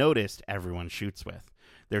he's noticed everyone shoots with.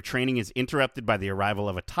 Their training is interrupted by the arrival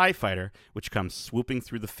of a TIE fighter, which comes swooping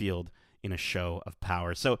through the field in a show of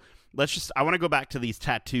power. So I want to go back to these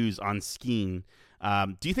tattoos on Skeen.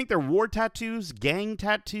 Do you think they're war tattoos, gang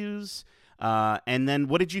tattoos? And then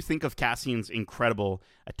what did you think of Cassian's incredible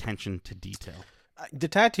attention to detail? The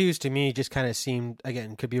tattoos to me just kind of seemed,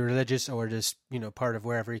 again, could be religious or just, part of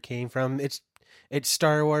wherever he came from. It's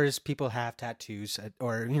Star Wars. People have tattoos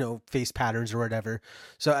or, face patterns or whatever.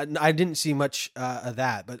 So I didn't see much of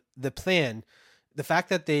that. But the plan, the fact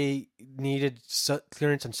that they needed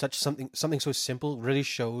clearance on something so simple really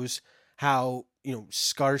shows how,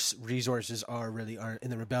 scarce resources are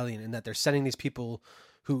in the rebellion, and that they're sending these people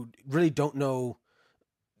who really don't know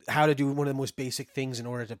how to do one of the most basic things in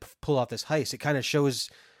order to pull off this heist. It kind of shows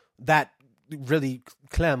that really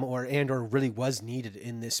Clem or Andor really was needed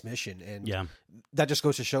in this mission. And that just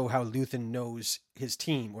goes to show how Luthen knows his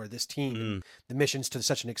team or this team and the missions to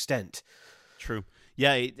such an extent. True.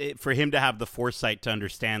 Yeah. For him to have the foresight to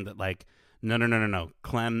understand that, like, no.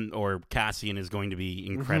 Clem or Cassian is going to be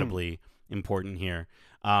incredibly important here.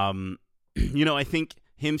 I think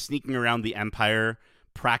him sneaking around the Empire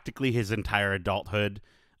practically his entire adulthood,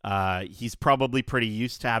 he's probably pretty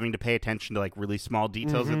used to having to pay attention to like really small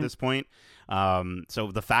details at this point.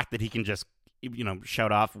 So the fact that he can just,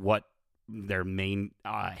 shout off what their main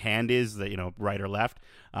hand is, that, right or left,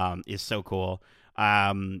 is so cool.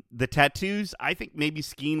 The tattoos, I think maybe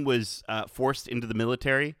Skeen was forced into the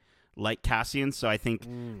military like Cassian. So I think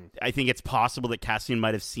it's possible that Cassian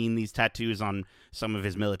might have seen these tattoos on some of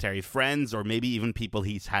his military friends or maybe even people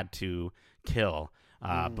he's had to kill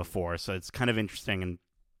before. So it's kind of interesting, and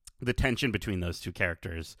the tension between those two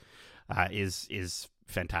characters is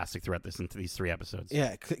fantastic throughout these 3 episodes.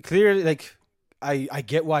 Yeah, clearly, like I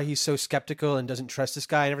get why he's so skeptical and doesn't trust this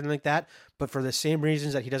guy and everything like that. But for the same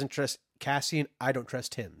reasons that he doesn't trust Cassian, I don't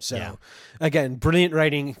trust him. So again, brilliant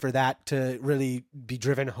writing for that to really be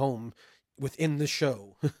driven home within the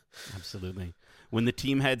show. Absolutely. When the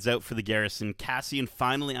team heads out for the garrison, Cassian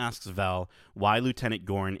finally asks Vel why Lieutenant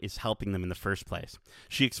Gorn is helping them in the first place.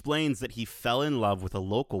 She explains that he fell in love with a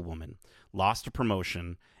local woman, lost a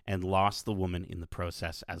promotion, and lost the woman in the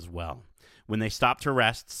process as well. When they stop to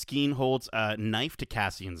rest, Skeen holds a knife to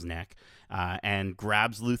Cassian's neck and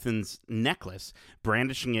grabs Luthen's necklace,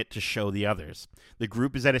 brandishing it to show the others. The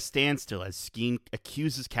group is at a standstill as Skeen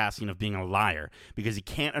accuses Cassian of being a liar because he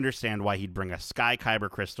can't understand why he'd bring a Sky Kyber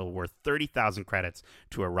crystal worth 30,000 credits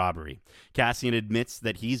to a robbery. Cassian admits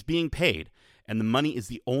that he's being paid, and the money is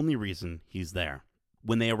the only reason he's there.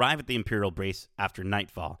 When they arrive at the Imperial base after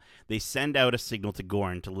nightfall, they send out a signal to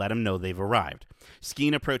Gorn to let him know they've arrived.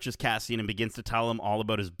 Skeen approaches Cassian and begins to tell him all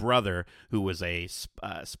about his brother, who was a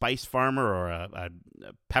spice farmer or a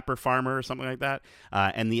pepper farmer or something like that,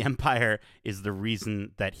 and the Empire is the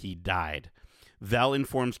reason that he died. Vel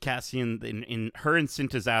informs Cassian in her and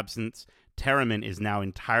Cinta's absence, Terriman is now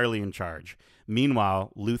entirely in charge.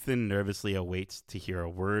 Meanwhile, Luthen nervously awaits to hear a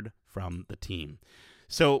word from the team.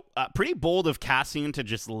 So pretty bold of Cassian to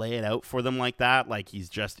just lay it out for them like that, like he's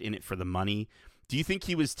just in it for the money. Do you think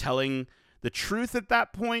he was telling the truth at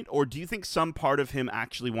that point, or do you think some part of him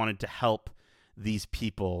actually wanted to help these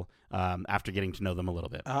people after getting to know them a little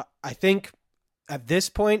bit? I think at this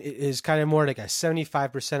point it is kind of more like a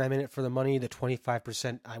 75% I'm in it for the money, the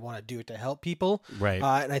 25% I want to do it to help people. Right.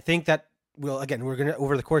 And I think that we're going to,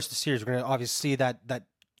 over the course of the series, we're going to obviously see that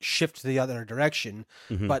shift to the other direction.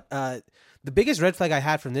 Mm-hmm. But the biggest red flag I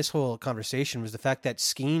had from this whole conversation was the fact that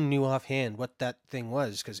Skeen knew offhand what that thing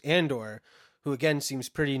was, because Andor, who again seems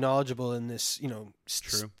pretty knowledgeable in this,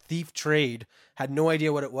 thief trade, had no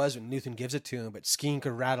idea what it was when Luthen gives it to him, but Skeen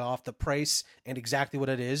could rattle off the price and exactly what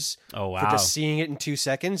it is. Oh, wow. For just seeing it in 2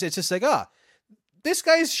 seconds. It's just like, this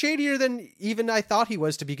guy's shadier than even I thought he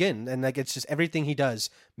was to begin. And like, it's just everything he does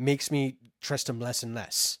makes me trust him less and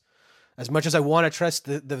less. As much as I want to trust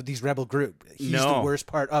these rebel group, he's the worst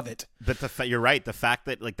part of it. But you're right. The fact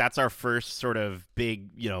that like that's our first sort of big,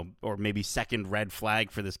 or maybe second red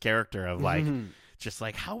flag for this character of like, just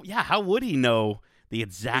like how would he know the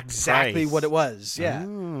exactly what it was? Yeah.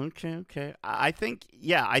 Oh, okay. I think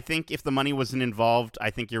if the money wasn't involved,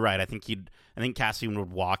 I think you're right. I think Cassian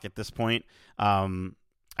would walk at this point.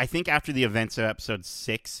 I think after the events of episode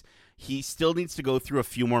 6, he still needs to go through a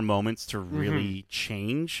few more moments to really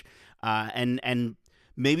change. And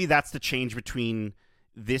maybe that's the change between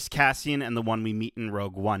this Cassian and the one we meet in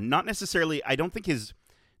Rogue One. Not necessarily, I don't think his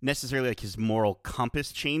moral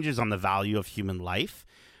compass changes on the value of human life,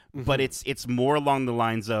 but it's more along the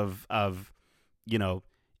lines of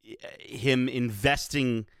him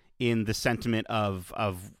investing in the sentiment of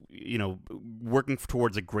working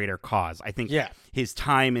towards a greater cause. I think his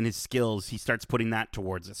time and his skills, he starts putting that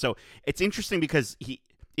towards it. So it's interesting because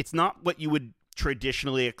it's not what you would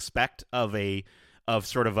traditionally expect of I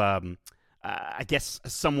guess a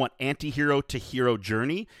somewhat anti-hero to hero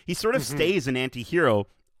journey. He sort of stays an anti-hero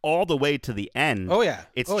all the way to the end. Oh yeah.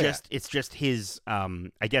 It's just his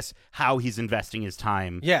I guess how he's investing his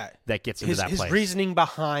time that gets into that place. His reasoning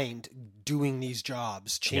behind doing these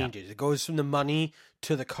jobs changes. It goes from the money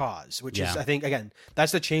to the cause, which is, I think, again,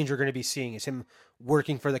 that's the change we're going to be seeing, is him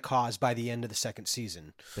working for the cause by the end of the second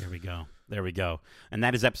season. There we go. And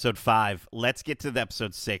that is episode 5. Let's get to the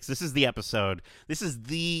episode 6. This is the episode,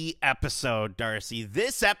 Darcy.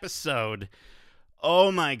 This episode,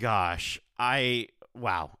 oh my gosh.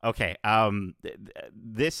 Wow. Okay.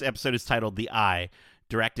 This episode is titled The Eye,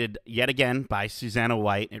 directed yet again by Susanna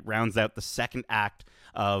White. It rounds out the second act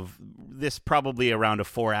of this probably around a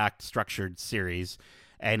 4-act structured series,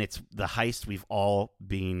 and it's the heist we've all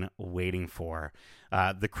been waiting for.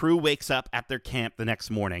 The crew wakes up at their camp the next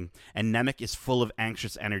morning, and Nemec is full of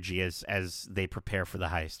anxious energy as they prepare for the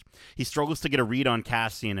heist. He struggles to get a read on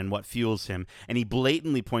Cassian and what fuels him, and he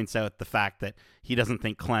blatantly points out the fact that he doesn't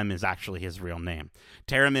think Clem is actually his real name.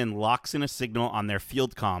 Terriman locks in a signal on their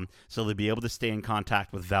field comm so they'll be able to stay in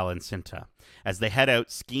contact with Vel and Cinta. As they head out,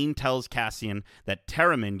 Skeen tells Cassian that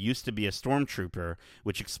Terriman used to be a stormtrooper,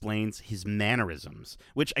 which explains his mannerisms.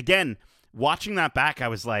 Which, again, watching that back, I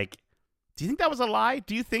was like, do you think that was a lie?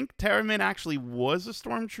 Do you think Terriman actually was a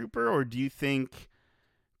stormtrooper, or do you think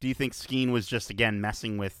Skeen was just, again,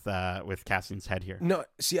 messing with Cassian's head here? No,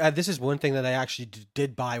 see, this is one thing that I actually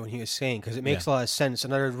did buy when he was saying, because it makes a lot of sense.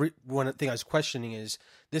 Another one thing I was questioning is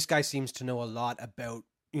this guy seems to know a lot about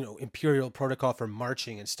Imperial protocol for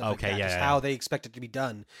marching and stuff like that, how they expect it to be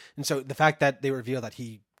done. And so the fact that they reveal that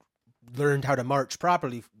he learned how to march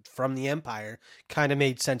properly from the Empire kind of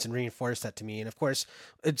made sense and reinforced that to me. And of course,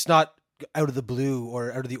 it's not out of the blue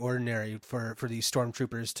or out of the ordinary for these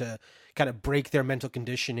stormtroopers to kind of break their mental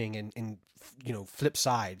conditioning and flip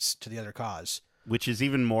sides to the other cause. Which is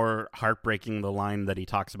even more heartbreaking, the line that he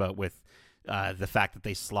talks about with the fact that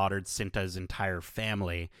they slaughtered Cinta's entire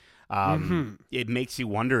family. It makes you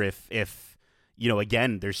wonder if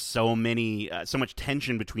again, there's so much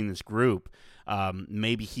tension between this group.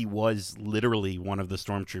 Maybe he was literally one of the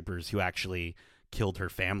stormtroopers who actually killed her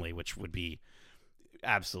family, which would be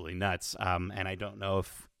absolutely nuts. And I don't know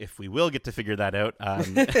if we will get to figure that out,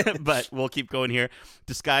 but we'll keep going here.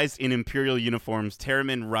 Disguised in Imperial uniforms,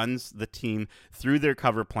 Terriman runs the team through their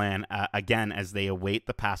cover plan again as they await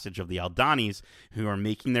the passage of the Aldanis, who are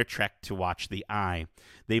making their trek to watch the Eye.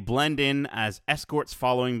 They blend in as escorts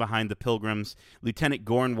following behind the Pilgrims. Lieutenant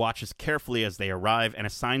Gorn watches carefully as they arrive and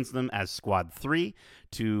assigns them as Squad 3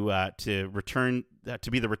 to return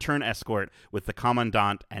to be the return escort with the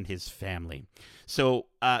Commandant and his family. So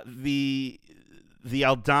the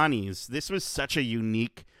Aldanis, this was such a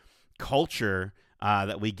unique culture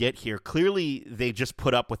that we get here. Clearly, they just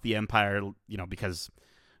put up with the Empire, because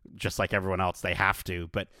just like everyone else, they have to.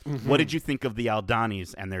 But what did you think of the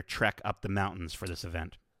Aldanis and their trek up the mountains for this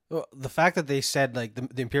event? Well, the fact that they said like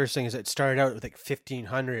the Imperial thing is it started out with like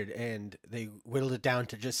 1,500 and they whittled it down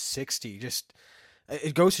to just 60. Just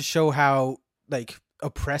it goes to show how like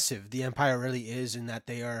oppressive the Empire really is, in that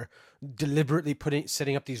they are deliberately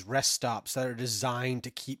setting up these rest stops that are designed to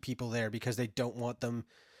keep people there because they don't want them,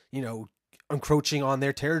 encroaching on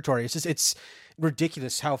their territory. It's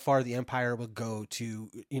ridiculous how far the Empire will go to,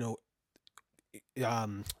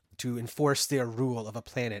 to enforce their rule of a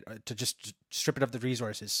planet, to just strip it of the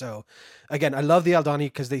resources. So again, I love the Aldani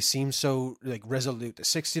because they seem so like resolute. The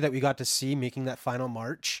 60 that we got to see making that final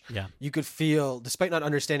march, you could feel, despite not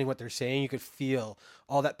understanding what they're saying, you could feel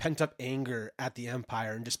all that pent up anger at the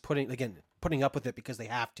Empire and just putting up with it because they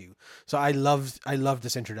have to. So I loved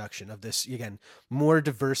this introduction of this, again, more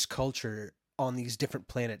diverse culture on these different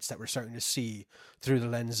planets that we're starting to see through the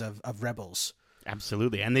lens of Rebels.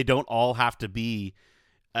 Absolutely. And they don't all have to be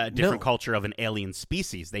a different culture of an alien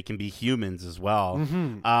species. They can be humans as well.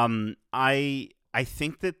 I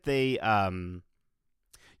think that they,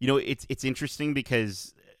 it's interesting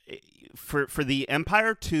because for the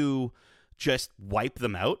Empire to just wipe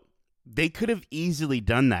them out, they could have easily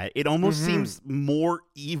done that. It almost seems more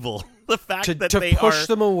evil, the fact that they push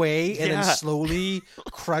them away and then slowly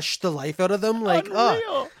crush the life out of them. Like,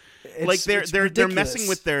 they're messing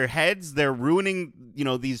with their heads. They're ruining,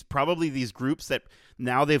 these groups that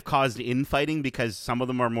now they've caused infighting because some of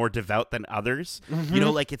them are more devout than others.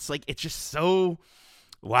 It's just so,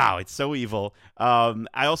 wow, it's so evil.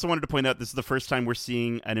 I also wanted to point out this is the first time we're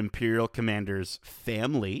seeing an Imperial commander's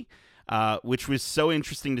family, which was so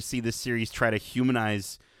interesting to see this series try to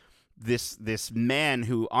humanize this man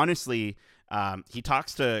who, honestly, he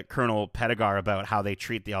talks to Colonel Pettigar about how they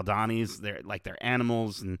treat the Aldanis. They're like they're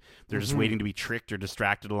animals, and they're just waiting to be tricked or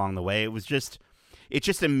distracted along the way. It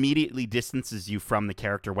just immediately distances you from the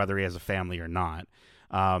character, whether he has a family or not.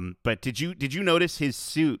 But did you notice his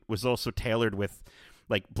suit was also tailored with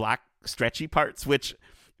like black stretchy parts, which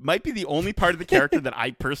might be the only part of the character that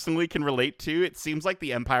I personally can relate to. It seems like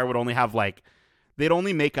the Empire would only have they'd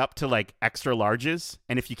only make up to like extra larges,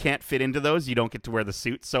 and if you can't fit into those, you don't get to wear the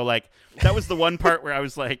suit. So like that was the one part where I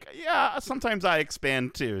was like, yeah, sometimes I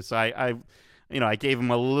expand too. So I gave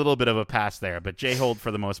him a little bit of a pass there, but J-Hold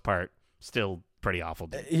for the most part still pretty awful,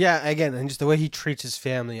 dude. Yeah, again, and just the way he treats his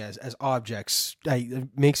family as objects, it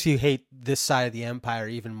makes you hate this side of the Empire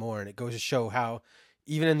even more. And it goes to show how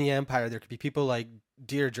even in the Empire, there could be people like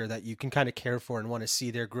Deirdre that you can kind of care for and want to see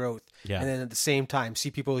their growth. Yeah. And then at the same time, see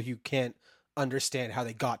people who can't understand how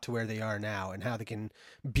they got to where they are now and how they can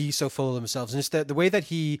be so full of themselves. And just the way that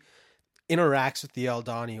he interacts with the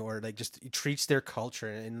Aldani, or like just he treats their culture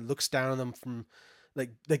and looks down on them from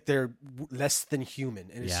like they're less than human,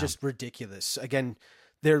 and it's just ridiculous. Again,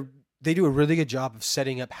 they do a really good job of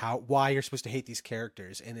setting up why you're supposed to hate these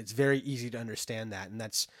characters, and it's very easy to understand that, and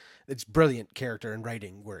it's brilliant character and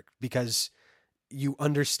writing work because you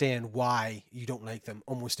understand why you don't like them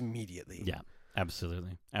almost immediately. Yeah,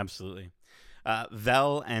 absolutely.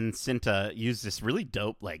 Vel and Cinta use this really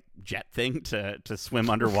dope like jet thing to swim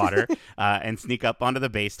underwater and sneak up onto the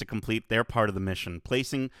base to complete their part of the mission,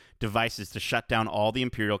 placing devices to shut down all the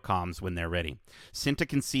Imperial comms when they're ready. Cinta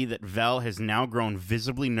can see that Vel has now grown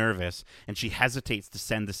visibly nervous, and she hesitates to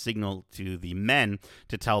send the signal to the men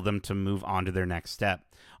to tell them to move on to their next step.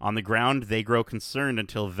 On the ground, they grow concerned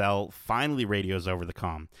until Vel finally radios over the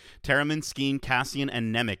comm. Terramin, Skeen, Cassian,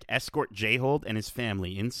 and Nemec escort J-Hold and his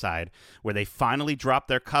family inside, where they finally drop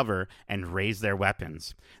their cover and raise their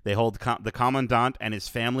weapons. They hold the Commandant and his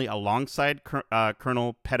family alongside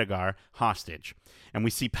Colonel Pettigar hostage. And we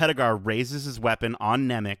see Pettigar raises his weapon on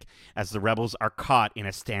Nemec as the rebels are caught in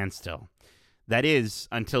a standstill. That is,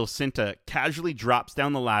 until Cinta casually drops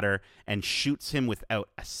down the ladder and shoots him without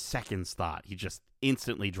a second's thought. He just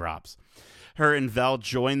instantly drops. Her and Vel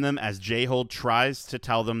join them as J-Hold tries to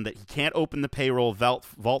tell them that he can't open the payroll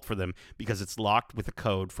vault for them because it's locked with a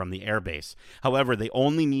code from the airbase. However, they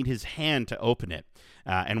only need his hand to open it.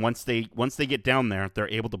 And once they get down there, they're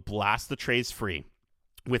able to blast the trays free.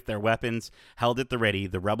 With their weapons held at the ready,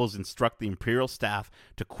 the rebels instruct the Imperial staff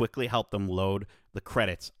to quickly help them load the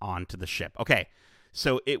credits onto the ship. Okay,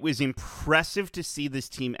 so it was impressive to see this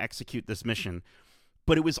team execute this mission,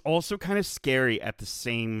 but it was also kind of scary at the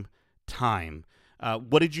same time.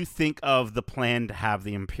 What did you think of the plan to have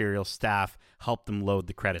the Imperial staff help them load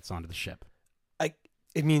the credits onto the ship?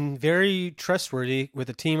 I mean, very trustworthy with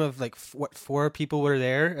a team of like, 4 people were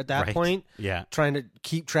there at that point? Yeah. Trying to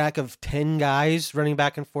keep track of 10 guys running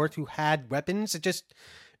back and forth who had weapons.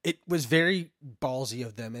 it was very ballsy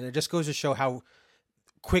of them, and it just goes to show how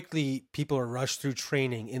quickly people are rushed through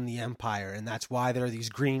training in the Empire, and that's why there are these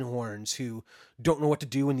greenhorns who don't know what to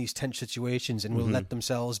do in these tense situations and will let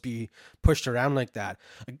themselves be pushed around like that.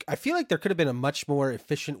 I feel like there could have been a much more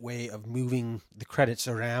efficient way of moving the credits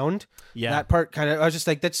around. Yeah. That part kind of, I was just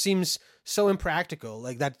like, that seems so impractical.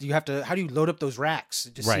 Like that, you have to, how do you load up those racks?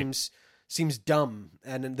 It just seems dumb,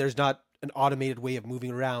 and then there's not an automated way of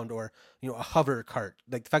moving around, or a hover cart.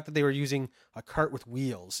 Like the fact that they were using a cart with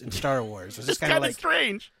wheels in Star Wars was just kind of like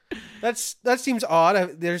strange. That seems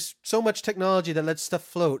odd. There's so much technology that lets stuff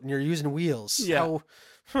float, and you're using wheels. Yeah.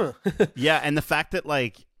 Yeah, and the fact that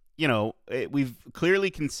we've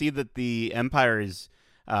clearly can see that the Empire is,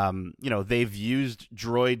 they've used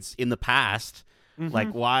droids in the past.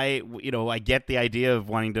 Like, why, I get the idea of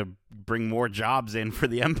wanting to bring more jobs in for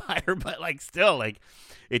the Empire, but still,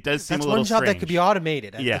 it does seem a little strange. That's one job that could be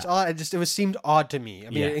automated. Yeah. That's all. It seemed odd to me.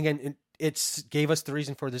 I mean, again, it gave us the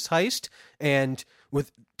reason for this heist, and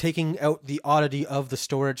with taking out the oddity of the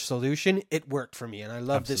storage solution, it worked for me. And I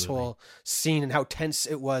loved this whole scene and how tense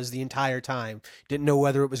it was the entire time. Didn't know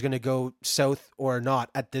whether it was going to go south or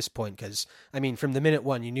not at this point, because I mean, from the minute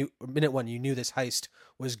one, you knew this heist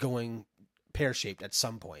was going pear-shaped at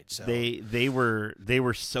some point. So they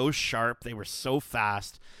were so sharp, they were so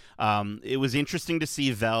fast. It was interesting to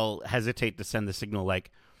see Vel hesitate to send the signal.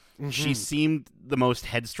 She seemed the most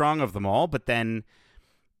headstrong of them all, but then,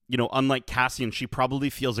 unlike Cassian, she probably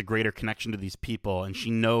feels a greater connection to these people, and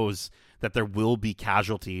she knows that there will be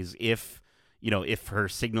casualties if her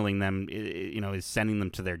signaling them, is sending them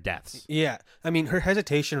to their deaths. Yeah. I mean, her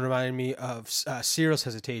hesitation reminded me of Cyril's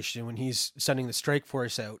hesitation when he's sending the strike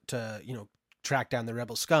force out to, track down the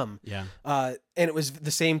rebel scum. Yeah. And it was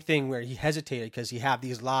the same thing where he hesitated because he had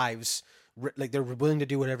these lives, they're willing to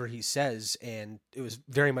do whatever he says. And it was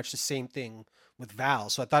very much the same thing with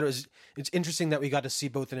Val. So I thought it's interesting that we got to see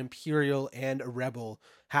both an Imperial and a rebel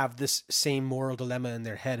have this same moral dilemma in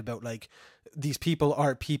their head about these people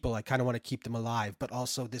are people. I kind of want to keep them alive, but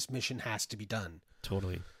also this mission has to be done.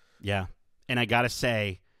 Totally. Yeah. And I got to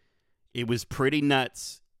say, it was pretty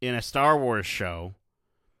nuts in a Star Wars show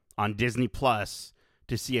on Disney Plus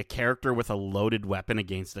to see a character with a loaded weapon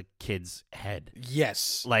against a kid's head.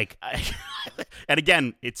 Yes. And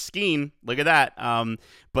again, it's Skeen. Look at that.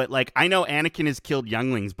 But I know Anakin has killed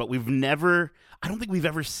younglings, but I don't think we've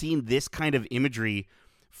ever seen this kind of imagery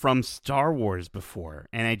from Star Wars before.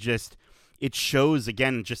 And it shows,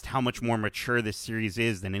 again, just how much more mature this series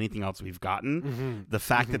is than anything else we've gotten. The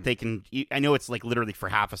fact that they can, I know it's literally for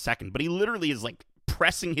half a second, but he literally is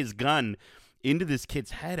pressing his gun into this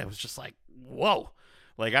kid's head. I was just like, whoa.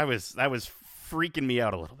 That was freaking me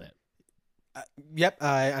out a little bit. Yep,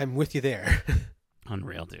 I'm with you there.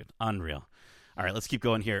 Unreal, dude. Unreal. All right, let's keep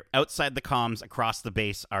going here. Outside the comms across the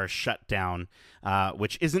base are shut down,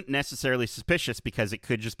 which isn't necessarily suspicious because it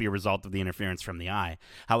could just be a result of the interference from the eye.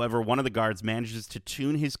 However, one of the guards manages to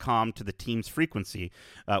tune his comm to the team's frequency,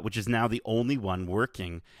 which is now the only one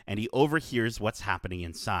working, and he overhears what's happening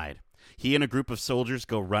inside. He and a group of soldiers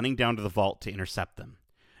go running down to the vault to intercept them.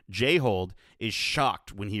 J-Hold is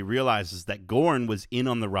shocked when he realizes that Gorn was in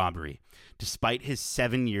on the robbery, despite his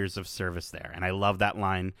 7 years of service there. And I love that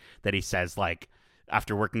line that he says,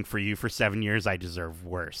 after working for you for 7 years, I deserve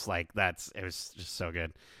worse. It was just so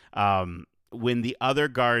good. When the other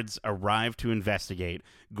guards arrive to investigate,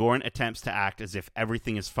 Gorn attempts to act as if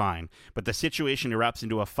everything is fine, but the situation erupts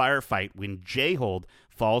into a firefight when J-Hold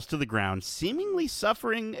falls to the ground, seemingly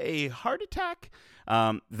suffering a heart attack.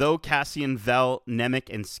 Though Cassian, Vel,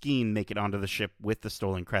 Nemec, and Skeen make it onto the ship with the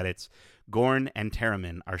stolen credits, Gorn and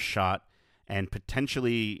Terramin are shot, and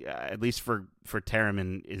potentially, at least for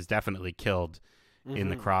Terramin, is definitely killed in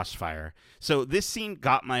the crossfire. So this scene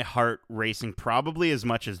got my heart racing probably as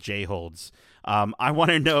much as J-Hold's. I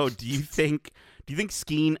want to know, do you think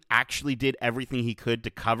Skeen actually did everything he could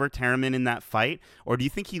to cover Terramin in that fight, or do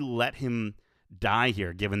you think he let him die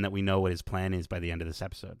here, given that we know what his plan is by the end of this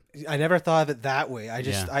episode? I never thought of it that way.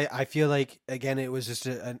 I feel like, again, it was just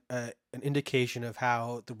an indication of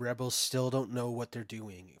how the rebels still don't know what they're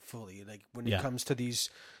doing fully. When it comes to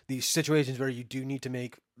these situations where you do need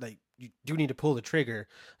to you do need to pull the trigger,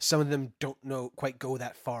 some of them don't quite go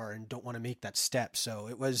that far and don't want to make that step. So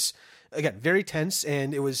it was, again, very tense,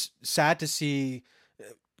 and it was sad to see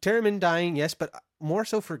Terramin dying, yes, but more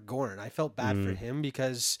so for Gorn. I felt bad for him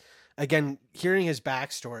because, again, hearing his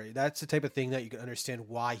backstory, that's the type of thing that you can understand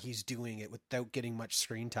why he's doing it without getting much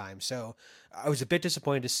screen time. So I was a bit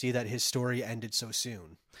disappointed to see that his story ended so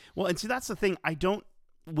soon. Well, and see, that's the thing.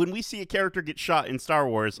 When we see a character get shot in Star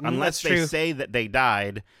Wars, unless they say that they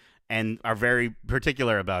died and are very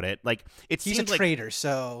particular about it. Like he's a traitor,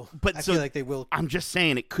 so but I feel like they will. I'm just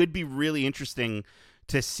saying it could be really interesting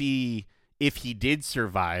to see if he did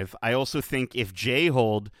survive. I also think if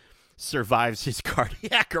J-Hold survives his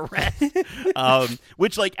cardiac arrest,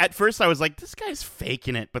 which like at first I was like, this guy's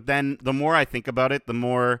faking it, but then the more I think about it, the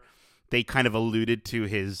more they kind of alluded to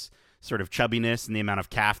his sort of chubbiness and the amount of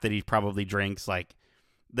calf that he probably drinks. Like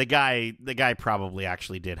the guy probably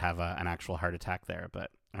actually did have an actual heart attack there, but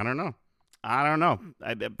I don't know.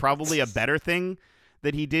 Probably a better thing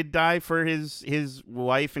that he did die for his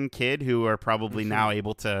wife and kid, who are probably now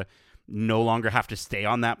able to no longer have to stay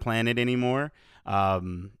on that planet anymore.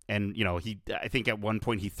 And I think at one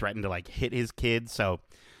point he threatened to like hit his kid. So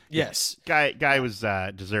yes, guy was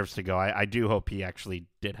deserves to go. I do hope he actually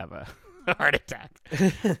did have a heart attack.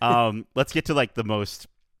 Let's get to like the most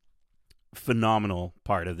phenomenal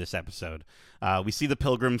part of this episode. We see the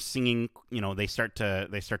pilgrims singing. They start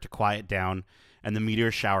to quiet down, and the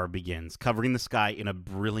meteor shower begins, covering the sky in a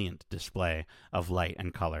brilliant display of light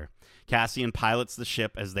and color. Cassian pilots the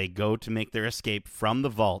ship as they go to make their escape from the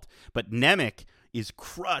vault, but Nemec is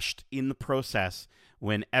crushed in the process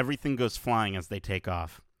when everything goes flying as they take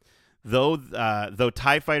off. Though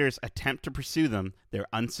TIE fighters attempt to pursue them, they're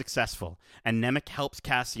unsuccessful, and Nemec helps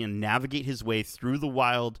Cassian navigate his way through the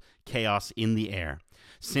wild chaos in the air.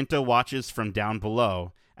 Cinta watches from down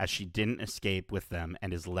below as she didn't escape with them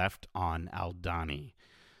and is left on Aldhani.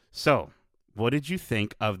 So, what did you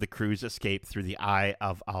think of the crew's escape through the eye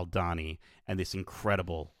of Aldhani and this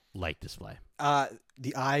incredible light display?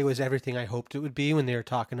 The eye was everything I hoped it would be when they were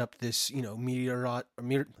talking up this,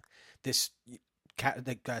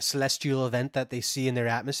 celestial event that they see in their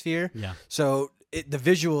atmosphere. Yeah. So the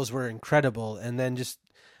visuals were incredible, and then just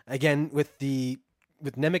again with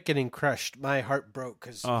Nemec getting crushed, my heart broke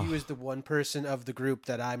because he was the one person of the group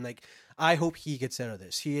that I'm like, I hope he gets out of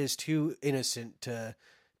this. He is too innocent to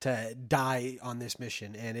die on this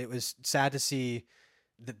mission, and it was sad to see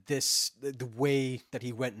the way that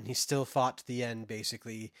he went, and he still fought to the end,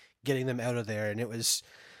 basically getting them out of there, and it was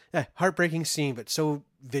a heartbreaking scene, but so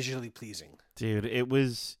visually pleasing. Dude, it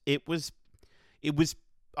was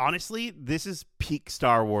honestly, this is peak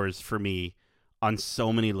Star Wars for me on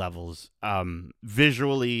so many levels.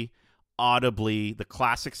 Visually, audibly, the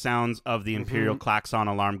classic sounds of the Imperial klaxon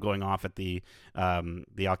alarm going off at the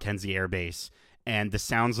Alkenzi Air Base, and the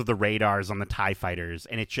sounds of the radars on the TIE fighters,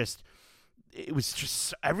 and it was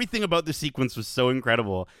just everything about the sequence was so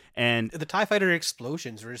incredible. And the TIE fighter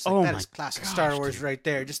explosions were just like, that is classic Star Wars, dude. Right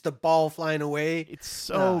there. Just the ball flying away. It's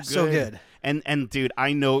so good. So good. And dude,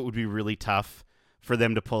 I know it would be really tough for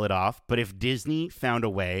them to pull it off, but if Disney found a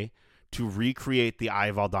way to recreate the Eye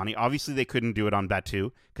of Aldhani, obviously they couldn't do it on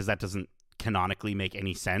Batuu because that doesn't canonically make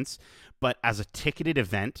any sense, but as a ticketed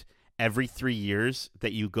event every 3 years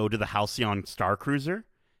that you go to the Halcyon Star Cruiser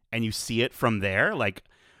and you see it from there, like,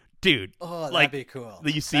 dude, that'd be cool.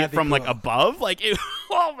 You see it from like above, like,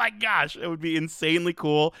 oh my gosh, it would be insanely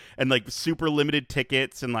cool. And like super limited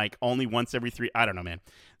tickets and like only once every I don't know, man.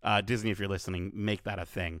 Disney, if you're listening, make that a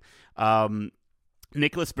thing.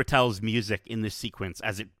 Nicholas Bertel's music in this sequence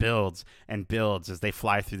as it builds and builds as they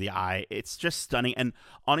fly through the eye, it's just stunning. And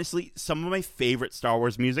honestly, some of my favorite Star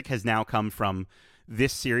Wars music has now come from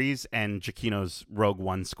this series and Giacchino's Rogue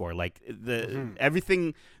One score. Like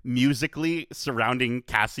everything musically surrounding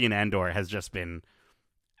Cassian Andor has just been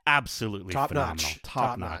absolutely phenomenal.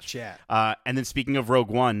 Top notch. Yeah. And then speaking of Rogue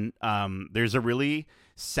One, there's a really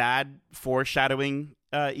sad foreshadowing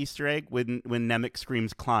Easter egg when Nemec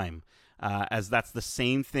screams "climb," as that's the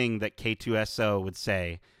same thing that K2SO would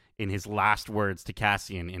say in his last words to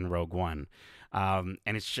Cassian in Rogue One. And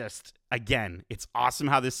it's just, again, it's awesome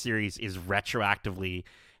how this series is retroactively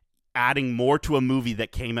adding more to a movie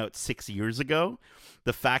that came out 6 years ago.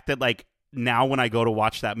 The fact that, like, now when I go to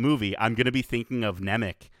watch that movie, I'm going to be thinking of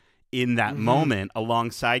Nemec in that moment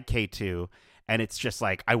alongside K2. And it's just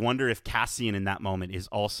like, I wonder if Cassian in that moment is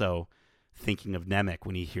also thinking of Nemec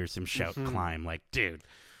when he hears him shout "climb." Like, dude,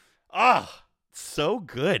 so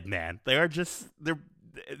good, man. They are just,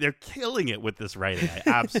 they're killing it with this writing.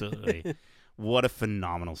 Absolutely. What a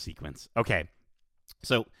phenomenal sequence. Okay,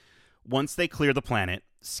 so once they clear the planet,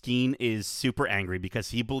 Skeen is super angry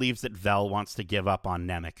because he believes that Vel wants to give up on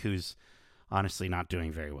Nemec, who's honestly not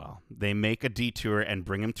doing very well. They make a detour and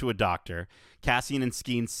bring him to a doctor. Cassian and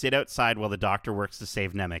Skeen sit outside while the doctor works to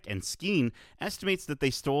save Nemec, and Skeen estimates that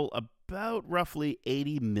they stole about roughly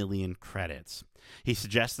 80 million credits. He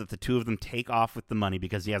suggests that the two of them take off with the money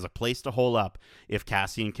because he has a place to hole up if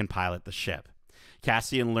Cassian can pilot the ship.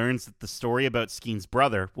 Cassian learns that the story about Skeen's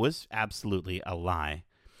brother was absolutely a lie.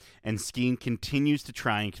 and Skeen continues to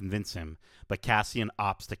try and convince him, but Cassian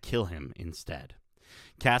opts to kill him instead.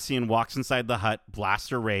 Cassian walks inside the hut,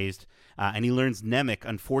 blaster raised, and he learns Nemik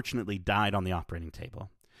unfortunately died on the operating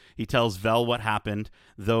table. He tells Vel what happened,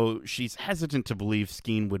 though she's hesitant to believe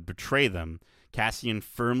Skeen would betray them. Cassian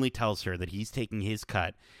firmly tells her that he's taking his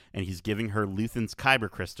cut, and he's giving her Luthen's Kyber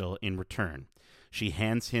crystal in return. She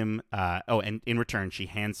hands him, and in return, she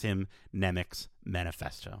hands him Nemik's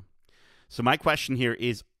manifesto. So my question here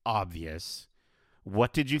is obvious.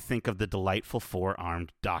 What did you think of the delightful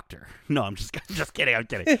four-armed doctor? No, I'm just kidding. I'm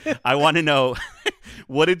kidding. I want to know,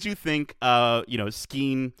 what did you think?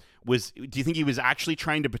 Skeen was. Do you think he was actually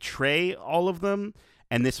trying to betray all of them,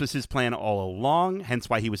 and this was his plan all along? Hence,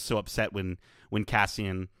 why he was so upset when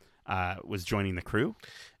Cassian was joining the crew.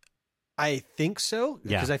 I think so,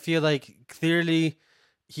 because Yeah. I feel like clearly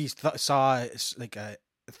he saw like a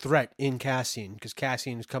threat in Cassian, because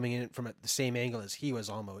Cassian was coming in from the same angle as he was,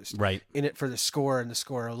 almost Right. in it for the score and the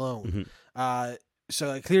score alone. Mhm.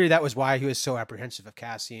 So clearly that was why he was so apprehensive of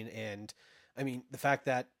Cassian. And I mean, the fact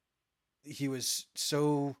that he was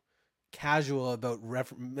so casual about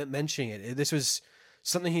mentioning it, this was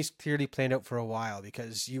something he's clearly planned out for a while,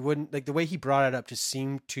 because you wouldn't, like, the way he brought it up just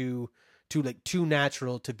seemed too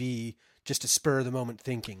natural to be just a spur of the moment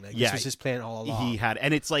thinking. Like, this was his plan all along. He had,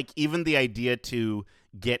 and it's like even the idea to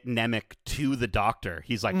get Nemik to the doctor.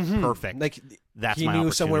 He's like, perfect. Like, That's he my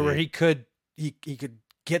knew somewhere where opportunity. he could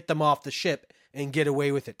get them off the ship and get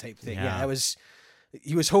away with it, type thing. Yeah. That was,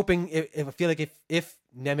 he was hoping. If I feel like if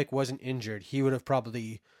Nemik wasn't injured, he would have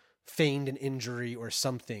probably feigned an injury or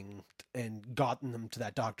something and gotten them to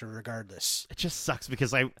that doctor regardless. It just sucks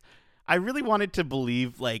because I really wanted to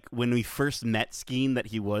believe, like, when we first met Skeen, that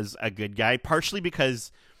he was a good guy, partially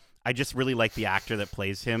because I just really like the actor that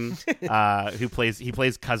plays him, he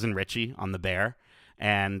plays Cousin Richie on The Bear,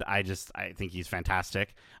 and I think he's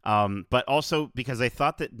fantastic. But also because I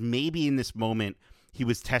thought that maybe in this moment he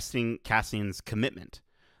was testing Cassian's commitment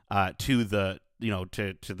to the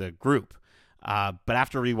to the group. But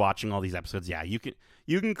after rewatching all these episodes,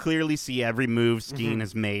 you can clearly see every move Skeen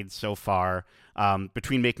has made so far,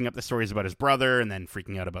 between making up the stories about his brother and then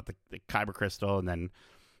freaking out about the Kyber crystal, and then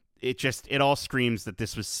it all screams that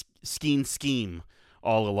this was Skeen's scheme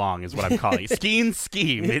all along, is what I'm calling it. Skeen's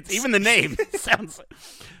scheme. It's even the name sounds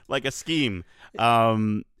like a scheme.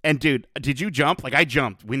 And dude, did you jump? Like, I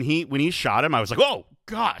jumped when he shot him. I was like, oh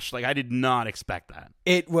gosh, like I did not expect that.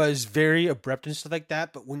 It was very abrupt and stuff like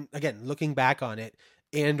that. But when, again, looking back on it,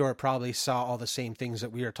 Andor probably saw all the same things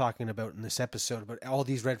that we are talking about in this episode, about all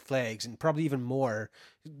these red flags, and probably even more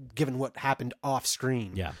given what happened off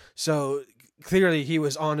screen. Yeah. So clearly he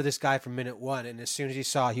was onto this guy from minute one. And as soon as he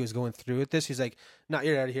saw he was going through with this, he's like, "No,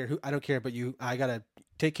 you're out of here. I don't care about you. I got to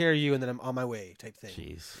take care of you, and then I'm on my way," type thing.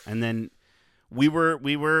 Jeez. And then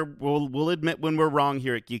we'll admit when we're wrong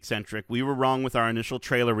here at Geekcentric. We were wrong with our initial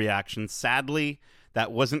trailer reaction. Sadly,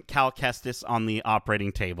 that wasn't Cal Kestis on the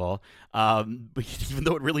operating table, even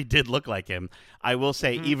though it really did look like him. I will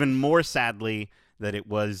say, even more sadly, that it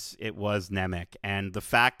was Nemik, and the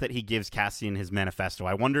fact that he gives Cassian his manifesto.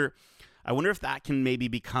 I wonder if that can maybe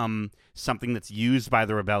become something that's used by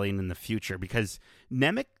the rebellion in the future, because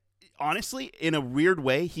Nemik, honestly, in a weird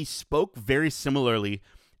way, he spoke very similarly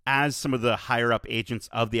as some of the higher up agents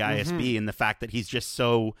of the ISB, in the fact that he's just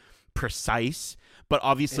so precise, but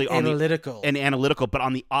obviously analytical, but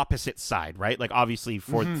on the opposite side, right? Like, obviously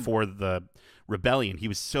for the rebellion, he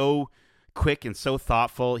was so quick and so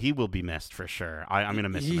thoughtful. He will be missed for sure. I'm going to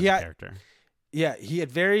miss him as a character. Yeah, he had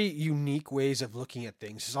very unique ways of looking at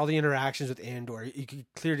things. Just all the interactions with Andor, you could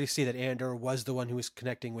clearly see that Andor was the one who was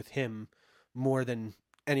connecting with him more than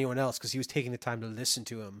anyone else, because he was taking the time to listen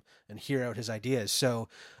to him and hear out his ideas. So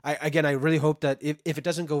I really hope that if it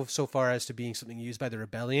doesn't go so far as to being something used by the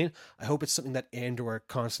rebellion, I hope it's something that Andor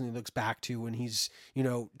constantly looks back to when he's,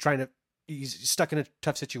 he's stuck in a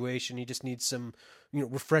tough situation. He just needs some,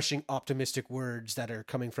 refreshing, optimistic words that are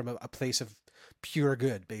coming from a place of pure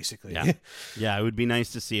good, basically. Yeah, it would be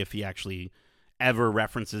nice to see if he actually ever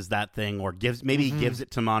references that thing, or gives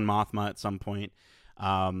it to Mon Mothma at some point.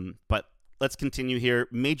 But let's continue here.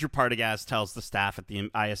 Major Partagaz tells the staff at the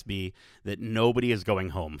ISB that nobody is going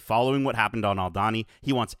home. Following what happened on Aldhani,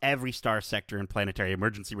 he wants every star sector and planetary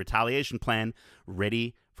emergency retaliation plan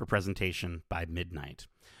ready for presentation by midnight.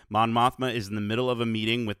 Mon Mothma is in the middle of a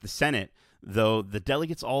meeting with the Senate, though the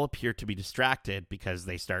delegates all appear to be distracted because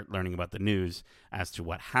they start learning about the news as to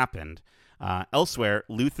what happened. Elsewhere,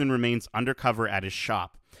 Luthen remains undercover at his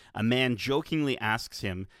shop. A man jokingly asks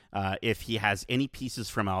him if he has any pieces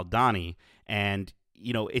from Aldhani, and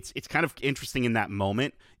it's kind of interesting in that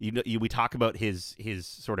moment. We talk about his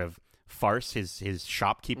sort of farce, his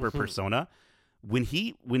shopkeeper persona.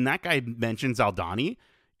 When that guy mentions Aldani,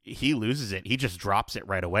 he loses it. He just drops it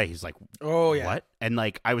right away. He's like, "Oh yeah, what?" And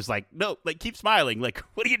like I was like, "No, like keep smiling. Like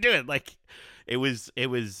what are you doing?" Like it was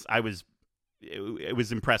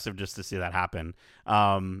impressive just to see that happen.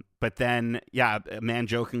 But then, yeah, a man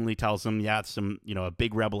jokingly tells him, a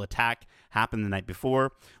big rebel attack happened the night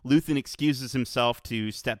before. Luthen excuses himself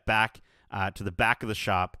to step back to the back of the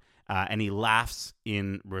shop, and he laughs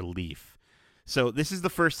in relief. So this is the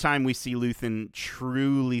first time we see Luthen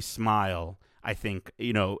truly smile, I think,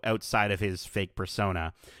 outside of his fake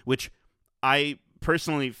persona, which I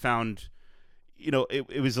personally found,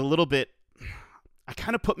 it was a little bit, I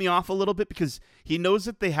kind of put me off a little bit because he knows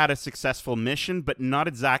that they had a successful mission, but not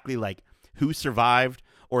exactly like who survived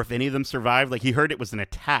or if any of them survived. Like he heard it was an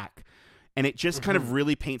attack, and it just kind of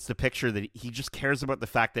really paints the picture that he just cares about the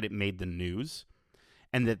fact that it made the news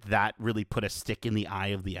and that really put a stick in the eye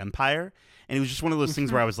of the Empire. And it was just one of those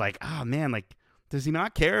things where I was like, oh man, like, does he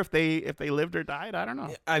not care if they lived or died? I don't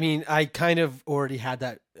know. I mean, I kind of already had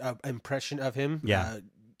that impression of him. Yeah.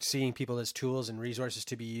 Seeing people as tools and resources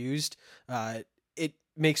to be used. It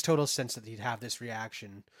makes total sense that he'd have this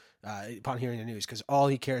reaction upon hearing the news, because all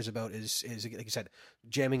he cares about is like you said,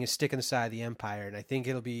 jamming his stick in the side of the Empire. And I think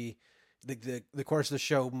it'll be the course of the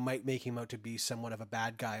show might make him out to be somewhat of a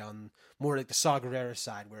bad guy on more like the Saw Gerrera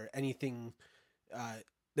side, where anything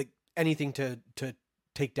to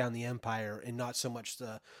take down the Empire, and not so much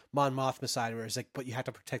the Mon Mothma side, where it's like, but you have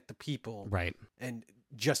to protect the people, right? And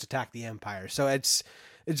just attack the Empire. So it's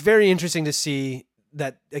very interesting to see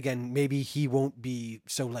that, again, maybe he won't be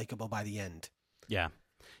so likable by the end. Yeah,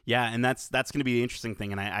 and that's going to be the interesting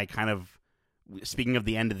thing. And I kind of, speaking of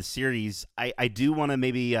the end of the series, I do want to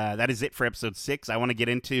maybe that is it for episode 6. I want to get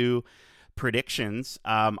into predictions,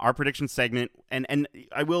 our prediction segment, and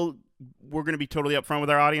we're going to be totally upfront with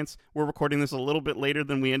our audience. We're recording this a little bit later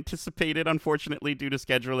than we anticipated, unfortunately, due to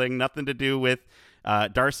scheduling. Nothing to do with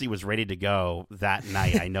Darcy was ready to go that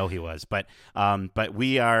night. I know he was, but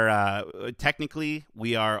we are technically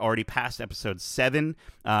we are already past episode 7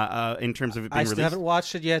 in terms of it being released. I still haven't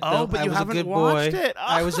watched it yet. Oh, but you haven't watched it. Oh,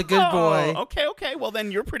 I was a good boy. Okay. Well,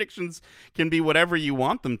 then your predictions can be whatever you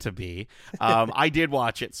want them to be. I did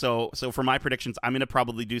watch it, so for my predictions, I'm going to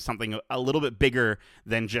probably do something a little bit bigger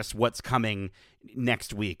than just what's coming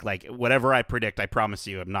next week. Like whatever I predict, I promise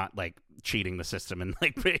you, I'm not like cheating the system and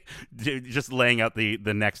like just laying out the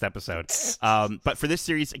next episode. But for this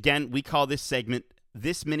series, again, we call this segment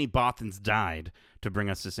 "This Many Bothans Died" to bring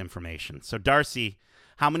us this information. So Darcy,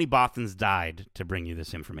 how many Bothans died to bring you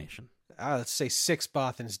this information? Let's say 6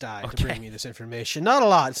 Bothans died to bring me this information. Not a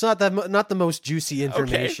lot. It's not the most juicy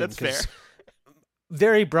information. Okay, that's fair.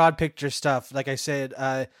 Very broad picture stuff. Like I said,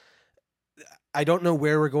 I don't know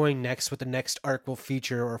where we're going next, what the next arc will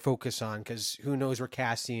feature or focus on, because who knows where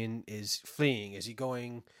Cassian is fleeing. Is he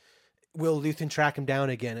going? Will Luthen track him down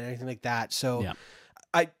again and anything like that? So yeah.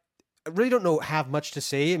 I really don't have much to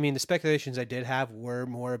say. I mean, the speculations I did have were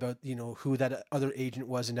more about, who that other agent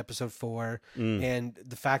was in episode 4 and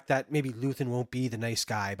the fact that maybe Luthen won't be the nice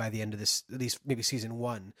guy by the end of this, at least maybe season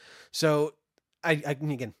 1. So I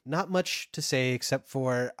mean, again, not much to say except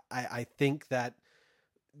for I think that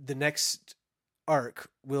the next arc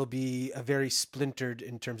will be a very splintered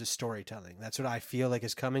in terms of storytelling. That's what I feel like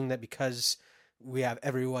is coming, that because we have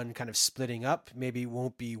everyone kind of splitting up, maybe it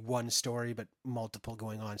won't be one story, but multiple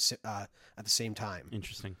going on at the same time.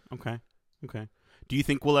 Interesting. Okay. Do you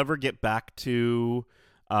think we'll ever get back to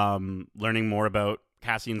learning more about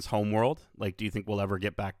Cassian's homeworld? Like, do you think we'll ever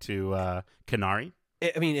get back to Kenari?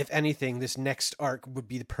 I mean, if anything, this next arc would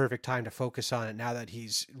be the perfect time to focus on it now that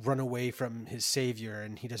he's run away from his savior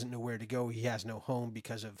and he doesn't know where to go. He has no home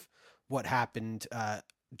because of what happened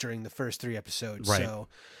during the first 3 episodes. Right. So,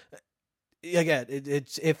 again,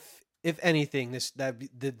 it's if anything,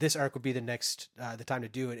 this arc would be the time to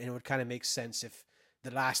do it, and it would kind of make sense if the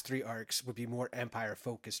last 3 arcs would be more Empire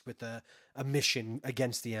focused with a mission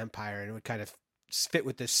against the Empire, and it would kind of fit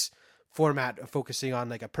with this format of focusing on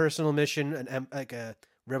like a personal mission, like a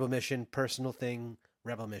rebel mission, personal thing,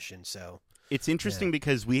 rebel mission. So it's interesting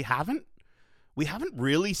because we haven't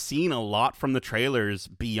really seen a lot from the trailers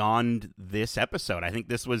beyond this episode. I think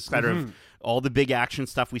this was kind of all the big action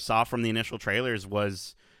stuff we saw from the initial trailers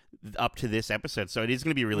was up to this episode. So it is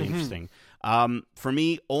going to be really interesting. For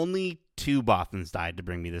me, only 2 Bothans died to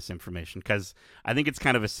bring me this information because I think it's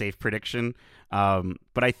kind of a safe prediction.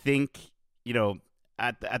 But I think,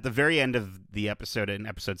 at the very end of the episode, in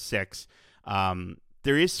episode 6,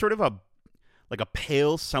 there is sort of a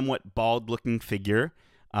pale, somewhat bald-looking figure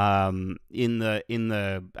at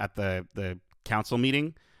the council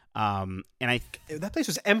meeting And That place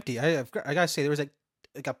was empty. I gotta say, there was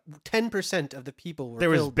like a 10% of the people were there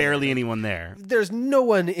was filled barely there. anyone there. There's no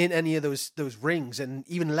one in any of those rings, and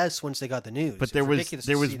even less once they got the news. But there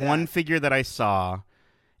was one figure that I saw,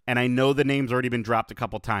 and I know the name's already been dropped a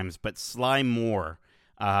couple times, but Sly Moore.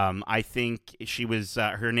 I think she was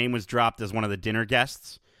her name was dropped as one of the dinner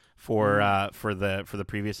guests for the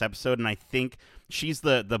previous episode, and I think she's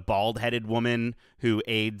the bald-headed woman who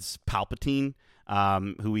aids Palpatine,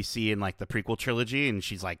 who we see in like the prequel trilogy, and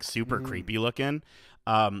she's like super creepy looking.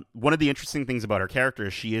 One of the interesting things about her character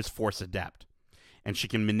is she is Force adept, and she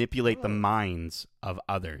can manipulate the minds of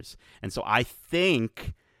others. And so I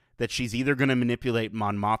think that she's either going to manipulate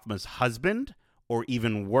Mon Mothma's husband, or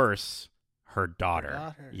even worse, her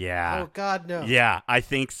daughter. Yeah. Oh God, no. Yeah, I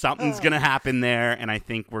think something's going to happen there, and I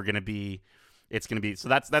think it's going to be. So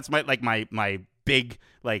that's my big,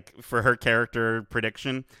 like, for her character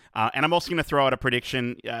prediction. And I'm also going to throw out a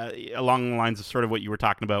prediction along the lines of sort of what you were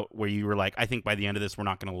talking about, where you were like, I think by the end of this, we're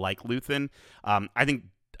not going to like Luthen. I think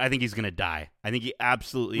he's going to die. I think he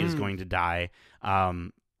absolutely is going to die.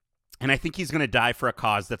 And I think he's going to die for a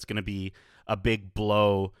cause that's going to be a big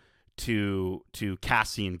blow to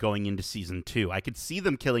Cassian going into season 2. I could see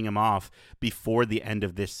them killing him off before the end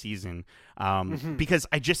of this season. Because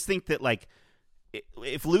I just think that, like,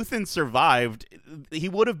 if Luthen survived, he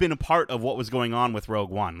would have been a part of what was going on with Rogue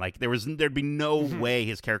One. Like, there'd be no way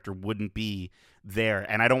his character wouldn't be there.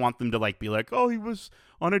 And I don't want them to like be like, oh, he was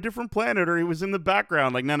on a different planet or he was in the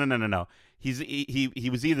background. Like, no. He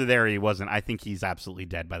was either there or he wasn't. I think he's absolutely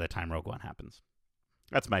dead by the time Rogue One happens.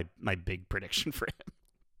 That's my big prediction for him.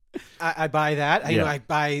 I buy that. I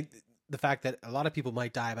buy the fact that a lot of people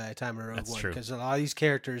might die by the time of Rogue One, because a lot of these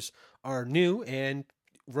characters are new, and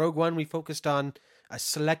Rogue One we focused on a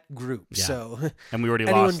select group. Yeah. So and we already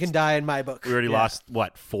anyone can die in my book. We already lost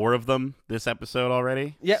 4 of them this episode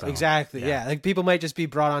already. Yeah, so, exactly. Yeah, like people might just be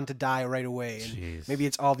brought on to die right away, and Jeez. maybe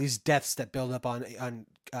it's all these deaths that build up on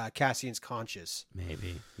Cassian's conscience.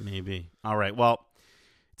 Maybe. All right. Well,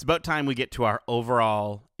 it's about time we get to our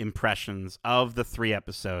overall impressions of the 3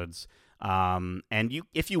 episodes. And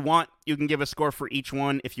if you want, you can give a score for each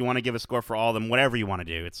one. If you want to give a score for all of them, whatever you want to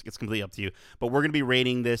do, it's completely up to you. But we're going to be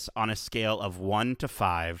rating this on a scale of 1 to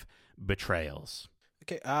 5 betrayals.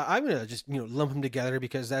 Okay, I'm going to just lump them together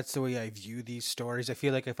because that's the way I view these stories. I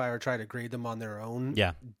feel like if I were trying to grade them on their own,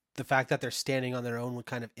 the fact that they're standing on their own would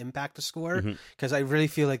kind of impact the score, because I really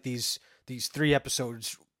feel like these 3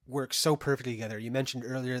 episodes work so perfectly together. You mentioned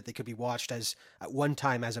earlier that they could be watched at one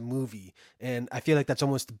time as a movie, and I feel like that's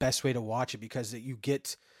almost the best way to watch it, because you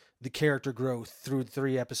get the character growth through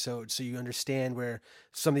 3 episodes, so you understand where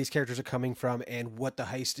some of these characters are coming from and what the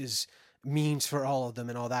heist means for all of them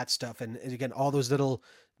and all that stuff, and again, all those little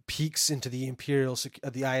peeks into the Imperial,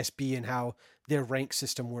 the ISB, and how their rank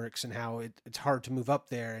system works, and how it's hard to move up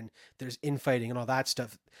there, and there's infighting and all that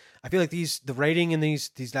stuff. I feel like the writing in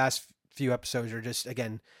these last few episodes are just,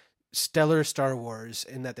 again, stellar Star Wars,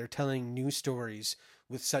 in that they're telling new stories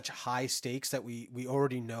with such high stakes that we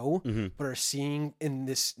already know, but are seeing in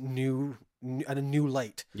this new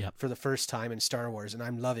light for the first time in Star Wars, and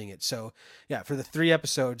I'm loving it. So yeah, for the 3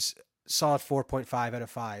 episodes, solid 4.5 out of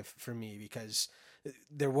 5 for me, because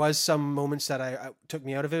there was some moments that I took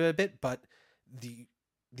me out of it a bit, but the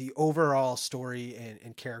overall story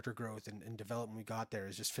and character growth and development we got there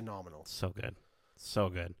is just phenomenal. So good.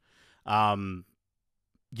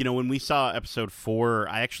 When we saw episode 4,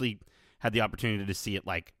 I actually had the opportunity to see it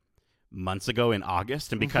like months ago in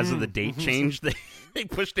August, and because of the date change, they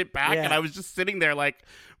pushed it back, and I was just sitting there like,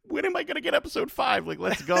 when am I going to get episode 5? Like,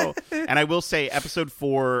 let's go. And I will say episode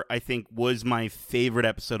 4, I think, was my favorite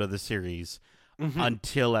episode of the series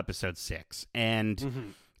until episode 6.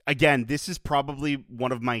 And again, this is probably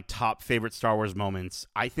one of my top favorite Star Wars moments,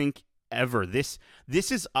 I think, ever. This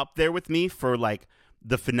is up there with me for like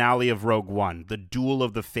the finale of Rogue One, the Duel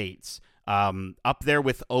of the Fates, up there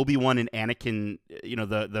with Obi-Wan and Anakin,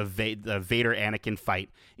 the Vader Anakin fight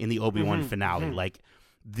in the Obi-Wan finale. Like,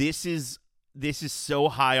 this is so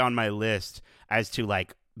high on my list as to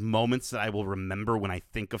like moments that I will remember when I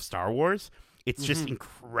think of Star Wars. It's just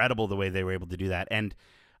incredible the way they were able to do that. And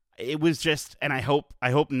it was just, and I hope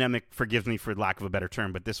Nemec forgives me for lack of a better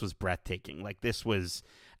term, but this was breathtaking. Like, this was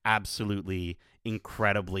absolutely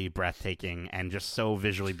incredibly breathtaking and just so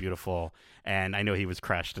visually beautiful. And I know he was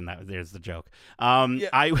crushed, and there's the joke.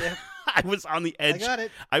 I was on the edge.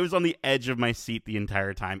 I was on the edge of my seat the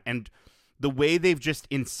entire time. And the way they've just,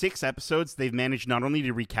 in 6 episodes, they've managed not only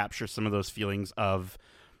to recapture some of those feelings of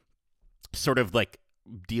sort of like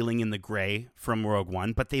dealing in the gray from Rogue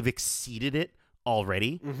One, but they've exceeded it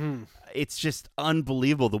already. Mm-hmm. It's just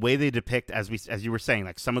unbelievable the way they depict, as you were saying,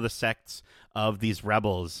 like some of the sects of these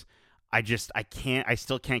rebels. I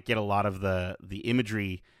still can't get a lot of the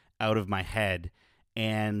imagery out of my head,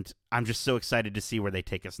 and I'm just so excited to see where they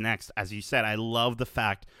take us next. As you said, I love the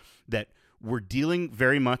fact that we're dealing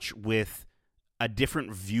very much with a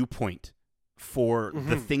different viewpoint for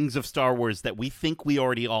the things of Star Wars that we think we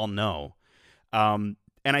already all know. And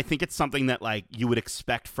I think it's something that like you would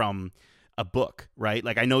expect from a book, right?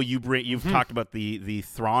 Like I know you've talked about the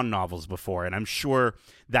Thrawn novels before, and I'm sure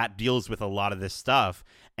that deals with a lot of this stuff.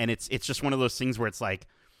 And it's just one of those things where it's like,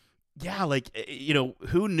 yeah, like, you know,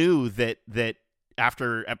 who knew that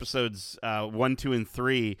after episodes 1, 2, and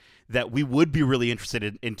 3 that we would be really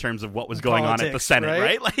interested in terms of what was going on at the Senate,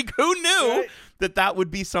 right? Like who knew that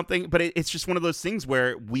would be something? But it's just one of those things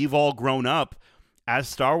where we've all grown up as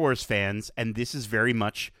Star Wars fans, and this is very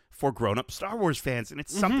much for grown-up Star Wars fans, and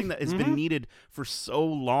it's something that has been needed for so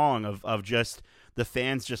long of just the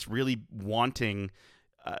fans just really wanting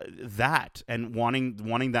that and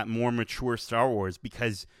wanting that more mature Star Wars,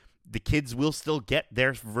 because the kids will still get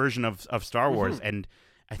their version of Star Wars, and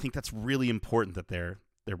I think that's really important that they're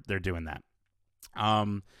doing that.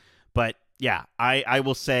 But yeah, I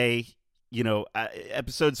will say, you know,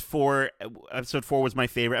 episode 4 was my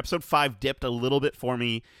favorite. Episode 5 dipped a little bit for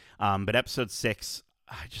me, but episode 6,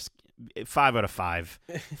 I just 5 out of 5.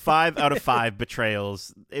 5 out of 5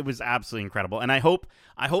 betrayals. It was absolutely incredible, and I hope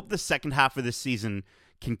the second half of this season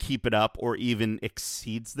can keep it up or even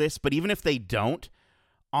exceeds this. But even if they don't,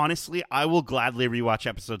 honestly, I will gladly rewatch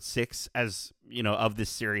episode 6 as, you know, of this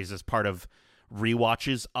series as part of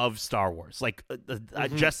rewatches of Star Wars. Like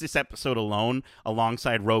just this episode alone,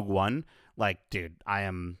 alongside Rogue One. Like, dude,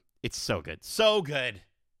 it's so good, so good.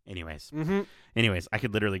 Anyways, I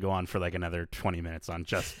could literally go on for like another 20 minutes on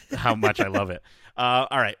just how much I love it. All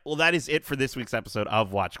right. Well, that is it for this week's episode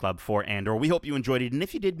of Watch Club for Andor. We hope you enjoyed it. And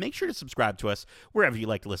if you did, make sure to subscribe to us wherever you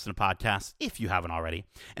like to listen to podcasts, if you haven't already.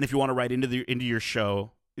 And if you want to write into the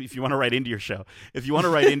show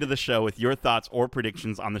with your thoughts or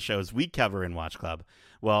predictions on the shows we cover in Watch Club,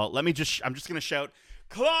 well, I'm just going to shout,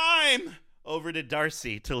 climb over to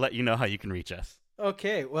Darcy to let you know how you can reach us.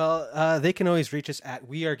 Okay, well, they can always reach us at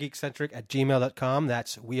wearegeekcentric@gmail.com.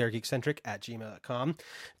 That's wearegeekcentric@gmail.com.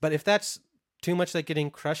 But if that's too much like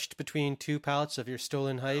getting crushed between two pallets of your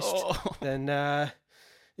stolen heist, then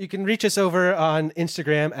you can reach us over on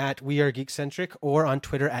Instagram at wearegeekcentric or on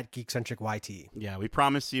Twitter at geekcentricyt. Yeah, we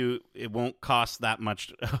promise you it won't cost that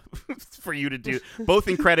much for you to do, both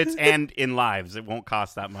in credits and in lives. It won't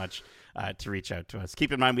cost that much to reach out to us.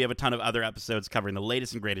 Keep in mind, we have a ton of other episodes covering the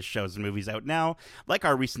latest and greatest shows and movies out now, like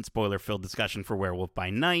our recent spoiler-filled discussion for Werewolf by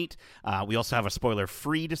Night. We also have a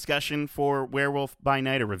spoiler-free discussion for Werewolf by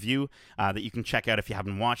Night, a review that you can check out if you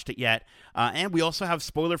haven't watched it yet. And we also have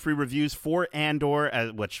spoiler-free reviews for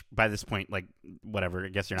Andor, which by this point, like, whatever, I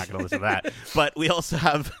guess you're not going to listen to that. But we also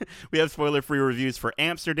have spoiler-free reviews for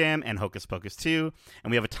Amsterdam and Hocus Pocus 2.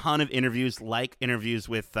 And we have a ton of interviews, like interviews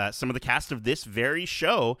with some of the cast of this very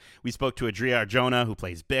show. We spoke to Adria Arjona, who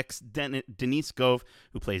plays Bix, Denise Gove,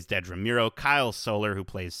 who plays Dedra Miro, Kyle Solar, who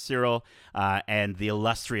plays Cyril, and the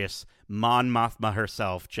illustrious Mon Mothma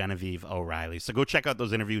herself, Genevieve O'Reilly. So go check out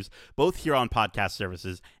those interviews, both here on podcast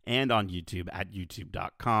services and on YouTube at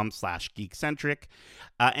youtube.com/geekcentric.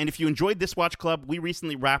 And if you enjoyed this Watch Club, we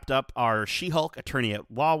recently wrapped up our She-Hulk Attorney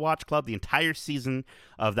at Law Watch Club. The entire season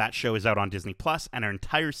of that show is out on Disney+, and our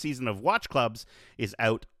entire season of Watch Clubs is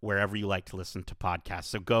out wherever you like to listen to podcasts.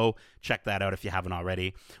 So go check that out if you haven't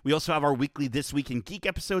already. We also have our weekly This Week in Geek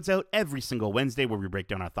episodes out every single Wednesday, where we break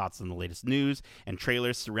down our thoughts on the latest news and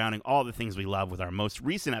trailers surrounding all the things we love, with our most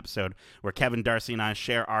recent episode where Kevin, Darcy, and I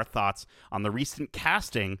share our thoughts on the recent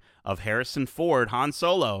casting of Harrison Ford, Han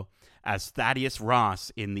Solo, as Thaddeus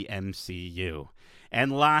Ross in the MCU.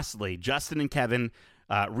 And lastly, Justin and Kevin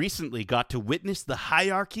recently got to witness the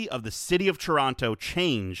hierarchy of the city of Toronto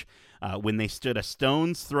change when they stood a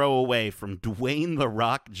stone's throw away from Dwayne "The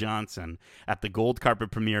Rock" Johnson at the gold carpet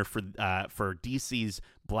premiere for DC's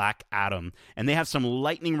Black Adam. And they have some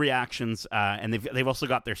lightning reactions, and they've also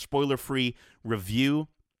got their spoiler-free review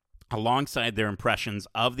alongside their impressions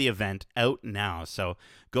of the event out now. So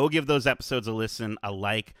go give those episodes a listen, a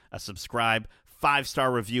like, a subscribe, 5-star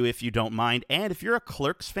review if you don't mind. And if you're a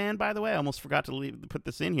Clerks fan, by the way, I almost forgot to put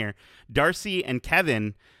this in here, Darcy and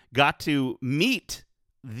Kevin got to meet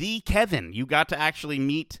the Kevin. You got to actually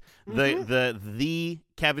meet the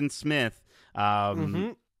Kevin Smith.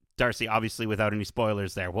 Darcy, obviously without any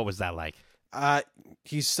spoilers there, what was that like?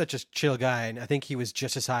 He's such a chill guy, and I think he was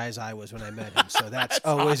just as high as I was when I met him. So that's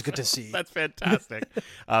always awesome. good to see. That's fantastic.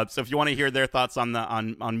 So if you want to hear their thoughts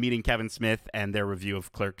on meeting Kevin Smith and their review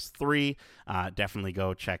of Clerks 3, definitely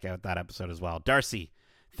go check out that episode as well. Darcy,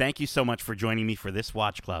 thank you so much for joining me for this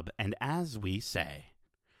Watch Club. And as we say,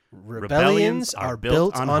 Rebellions are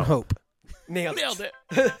built on hope. Nailed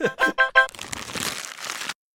it.